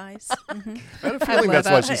your eyes. I had a feeling that's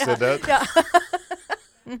why she said that.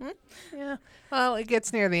 Yeah. Yeah. Well, it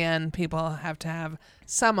gets near the end. People have to have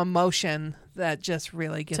some emotion that just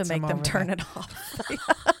really gets To make them over turn that. it off.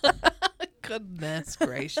 Goodness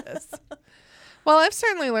gracious. Well, I've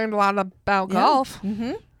certainly learned a lot about golf.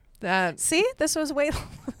 Mm-hmm. That See, this was way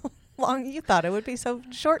long. You thought it would be so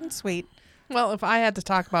short and sweet. well, if I had to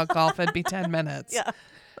talk about golf, it'd be 10 minutes. Yeah.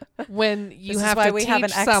 When you This is have why to we teach have an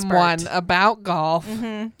someone expert. about golf,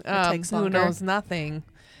 It takes who longer. knows nothing,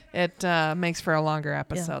 it makes for a longer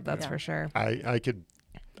episode. That's Yeah. for sure. I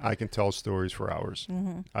can tell stories for hours.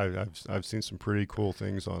 Mm-hmm. I've seen some pretty cool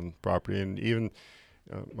things on property, and even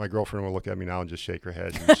my girlfriend will look at me now and just shake her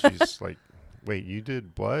head, and she's like, "Wait, you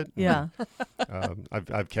did what?" Yeah.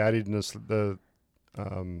 I've caddied in the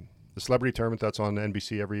celebrity tournament that's on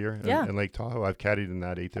NBC every year in Lake Tahoe. I've caddied in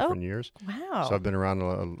that 8 different years. Wow. So I've been around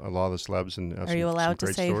a lot of the celebs and Are you allowed to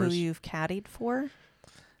great say stories. who you've caddied for?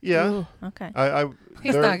 Yeah. Ooh. Okay.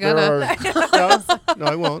 He's there, not gonna. no,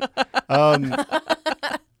 I won't.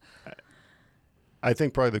 I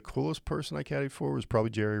think probably the coolest person I caddied for was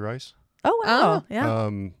probably Jerry Rice. Oh wow. Oh. Yeah.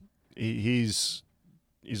 He's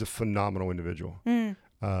a phenomenal individual. Mm.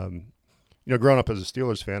 Growing up as a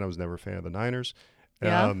Steelers fan, I was never a fan of the Niners.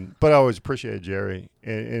 Yeah. But I always appreciated Jerry.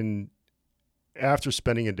 And after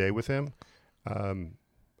spending a day with him,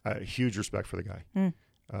 a huge respect for the guy. Mm.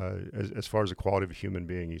 As far as the quality of a human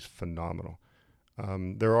being, he's phenomenal.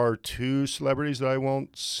 There are two celebrities that I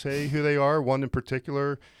won't say who they are. One in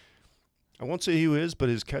particular, I won't say who he is, but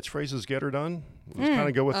his catchphrase is "Get her done." Let's kind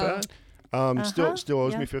of go with that. Still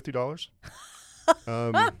owes me $50.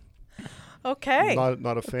 Okay.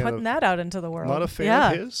 Not a fan Putting of that out into the world. not a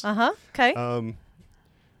fan of his. Okay.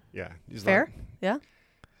 Yeah, he's Fair. not Yeah.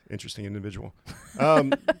 interesting individual.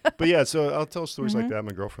 But yeah, so I'll tell stories like that.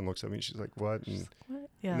 My girlfriend looks at me and she's like, "What?" And, What?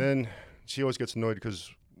 Yeah. and then she always gets annoyed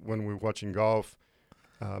because when we're watching golf,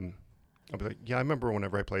 I'll be like, "Yeah, I remember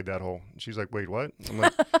whenever I played that hole." And she's like, "Wait, what?" I'm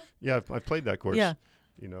like, "Yeah, I played that course." Yeah.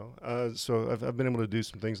 You know, so I've been able to do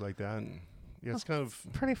some things like that, and yeah, it's kind of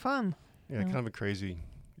Pretty fun. kind of a crazy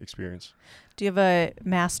experience. Do you have a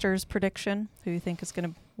Masters prediction? Who you think is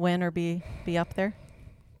going to win or be up there?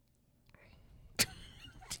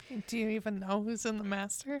 Do you even know who's in the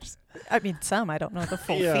Masters? I mean, some. I don't know the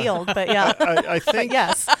full Yeah. field, but yeah. I But think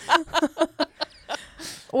yes.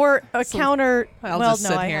 Or a So counter. I'll well, just no,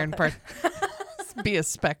 sit I here have and that. be a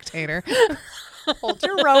spectator. Hold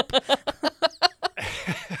your rope.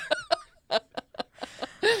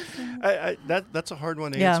 that's a hard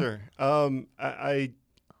one to Yeah. answer.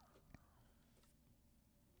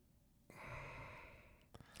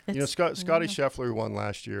 Scotty Scheffler won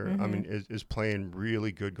last year. I mean, is playing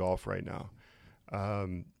really good golf right now.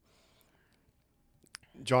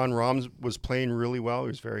 John Rahm's was playing really well. He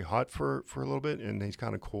was very hot for a little bit, and he's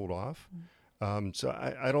kind of cooled off. So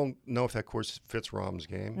I don't know if that course fits Rahm's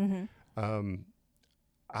game.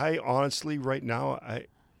 I honestly, right now,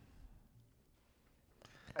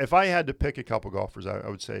 if I had to pick a couple golfers, I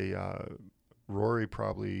would say Rory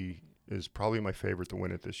is probably my favorite to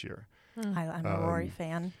win it this year. I'm a Rory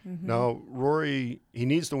fan. Now, Rory, he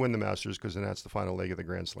needs to win the Masters because then that's the final leg of the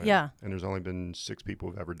Grand Slam. Yeah. And there's only been 6 people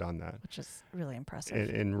who've ever done that. Which is really impressive.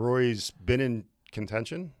 And Rory's been in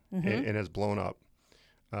contention and has blown up.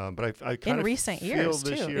 But I kind of recent feel years,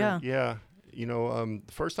 this too, year, yeah. You know,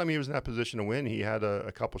 the first time he was in that position to win, he had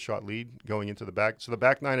a couple shot lead going into the back. So the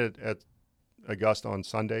back nine at Augusta on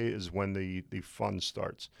Sunday is when the fun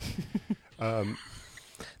starts.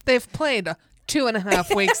 They've played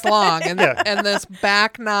 2.5 weeks long, and this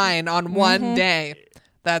back nine on one day.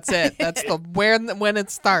 That's it. That's when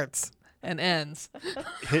it starts and ends.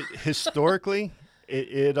 Historically,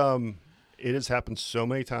 it has happened so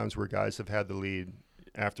many times where guys have had the lead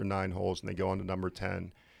after 9 holes and they go on to number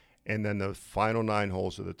 10, and then the final 9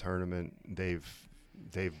 holes of the tournament they've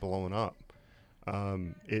blown up.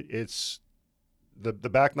 It's the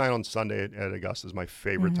back 9 on Sunday at Augusta is my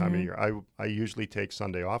favorite time of year. I usually take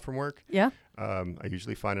Sunday off from work. Yeah. I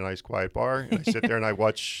usually find a nice quiet bar and I sit there and I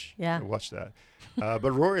watch that.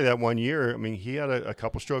 But Rory, that one year, I mean, he had a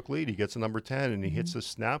couple stroke lead. He gets a number 10 and he hits the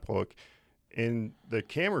snap hook, and the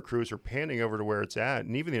camera crews are panning over to where it's at,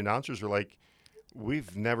 and even the announcers are like,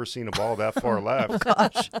 "We've never seen a ball that far left."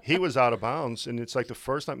 He was out of bounds, and it's like the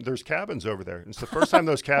first time. There's cabins over there. It's the first time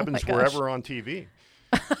those cabins were ever on TV.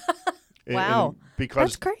 Wow,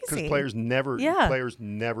 because that's crazy. players never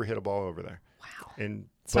hit a ball over there. Wow,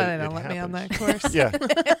 that's why they don't let me on that course. Yeah,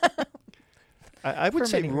 I would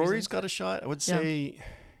say many Rory's reasons. got a shot. I would say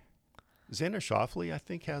Xander Schauffele, I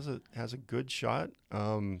think, has a good shot.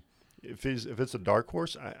 If it's a dark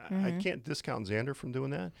horse, I can't discount Xander from doing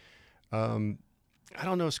that. I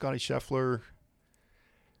don't know, Scotty Scheffler.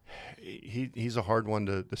 He's a hard one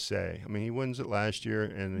to say. I mean, he wins it last year,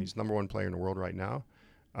 and he's number 1 player in the world right now.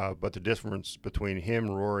 But the difference between him,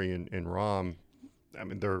 Rory, and Rahm, I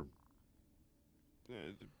mean,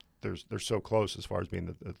 they're so close as far as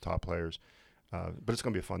being the top players. But it's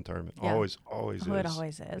going to be a fun tournament. Yeah. Always It is.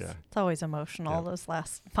 always is. Yeah. It's always emotional, those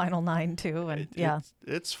last final 9 too. And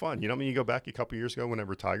it's fun. You know, I mean, you go back a couple years ago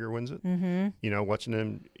whenever Tiger wins it, you know, watching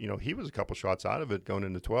him, you know, he was a couple shots out of it going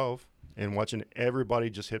into 12 and watching everybody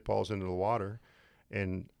just hit balls into the water.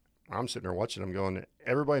 And I'm sitting there watching them going,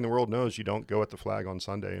 everybody in the world knows you don't go at the flag on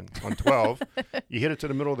Sunday. And on 12, you hit it to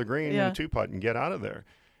the middle of the green in a 2-putt and get out of there.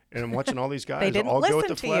 And I'm watching all these guys all go at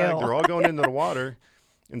the flag. They're all going into the water.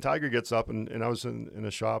 And Tiger gets up, and I was in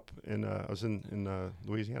a shop, and I was in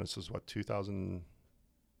Louisiana. This was,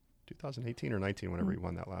 2018 or 19, whenever he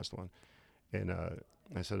won that last one. And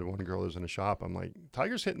I said to one girl who was in a shop, I'm like,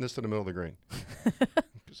 Tiger's hitting this to the middle of the green.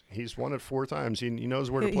 He's won it 4 times. He knows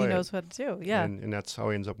where to play. He knows what to do, yeah. And that's how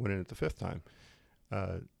he ends up winning it the 5th time.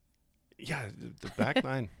 The back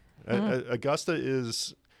 9. Augusta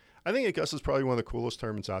is – I think Augusta is probably one of the coolest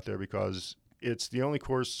tournaments out there because – it's the only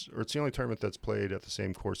course, or it's the only tournament that's played at the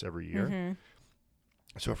same course every year.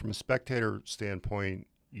 So from a spectator standpoint,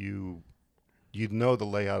 you you know the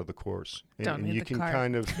layout of the course, and, Don't need you the can cart.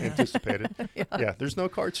 kind of anticipate it. Yeah, there's no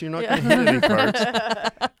carts, so you're not going to hit any carts.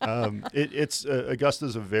 It's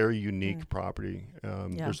Augusta's a very unique property.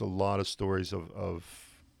 There's a lot of stories of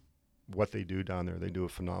what they do down there. They do a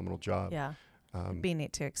phenomenal job. Yeah. It'd be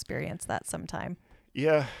neat to experience that sometime.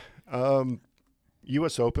 Yeah.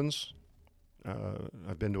 U.S. Opens,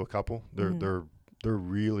 I've been to a couple. They're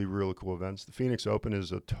really, really cool events. The Phoenix Open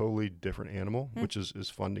is a totally different animal, which is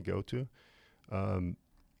fun to go to.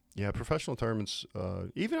 Professional tournaments,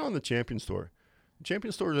 even on the Champions Tour.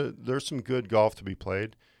 Champions Tour, there's some good golf to be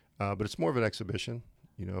played, but it's more of an exhibition.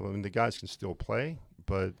 I mean, the guys can still play,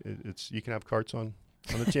 but you can have carts on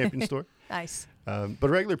the Champions Tour. Nice. But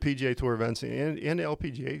regular PGA Tour events and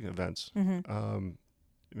LPGA events, man,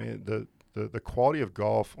 the quality of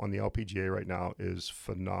golf on the LPGA right now is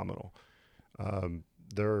phenomenal.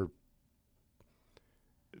 They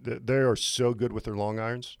are so good with their long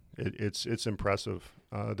irons. It's impressive.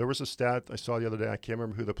 There was a stat I saw the other day. I can't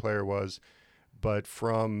remember who the player was, but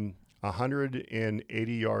from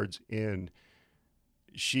 180 yards in,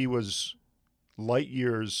 she was light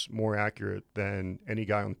years more accurate than any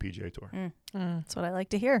guy on the PGA Tour. That's what I like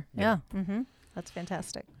to hear. Yeah. That's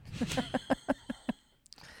fantastic.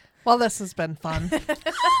 Well, this has been fun.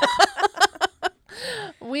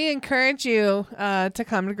 We encourage you to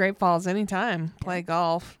come to Great Falls anytime, play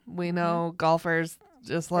golf. We know golfers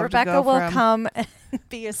just love Rebecca to go will come and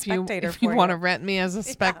be a spectator if you for want to rent me as a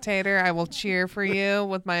spectator, I will cheer for you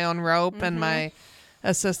with my own rope and my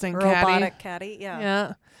assistant robotic caddy.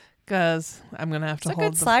 Yeah, because I'm going to have to It's a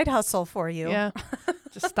hold good side hustle for you. Yeah,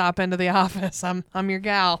 just stop into the office. I'm your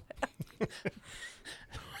gal.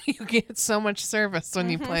 You get so much service when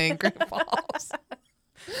you play in Great Falls.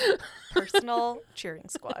 Personal cheering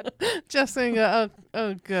squad. Just saying, oh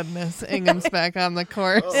goodness, Ingham's back on the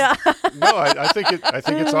course. Yeah. No, I think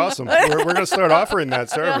it's awesome. We're going to start offering that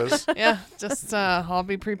service. Yeah, just I'll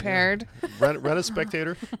be prepared. Rent a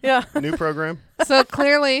Spectator. Yeah. New program. So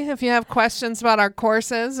clearly, if you have questions about our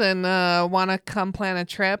courses and want to come plan a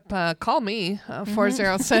trip, call me,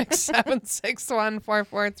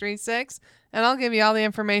 406-761-4436. And I'll give you all the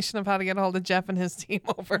information of how to get a hold of Jeff and his team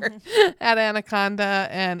over at Anaconda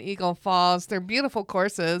and Eagle Falls. They're beautiful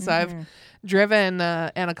courses. I've driven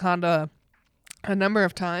Anaconda a number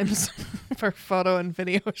of times for photo and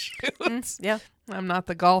video shoots. Yeah. I'm not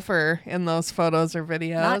the golfer in those photos or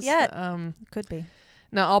videos. Not yet. Could be.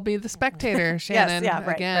 No, I'll be the spectator, Shannon. Yes, yeah,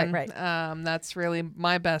 right, again. right. That's really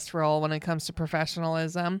my best role when it comes to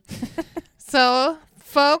professionalism. So,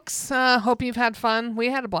 folks, hope you've had fun. We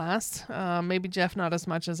had a blast. Maybe Jeff not as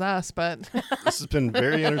much as us, but This has been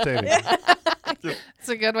very entertaining. it's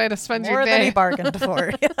a good way to spend More your than he day. bargained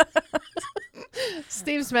for.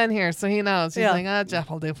 Steve's been here, so he knows. He's like, Jeff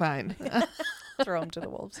will do fine. Throw him to the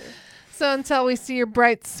wolves here. So until we see your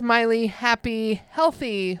bright, smiley, happy,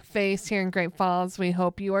 healthy face here in Great Falls, we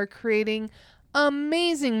hope you are creating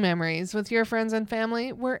amazing memories with your friends and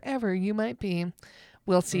family wherever you might be.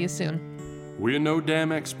 We'll see you soon. We're No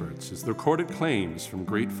Dam Experts is the recorded claims from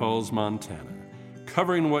Great Falls, Montana,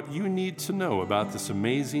 covering what you need to know about this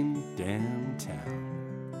amazing damn town.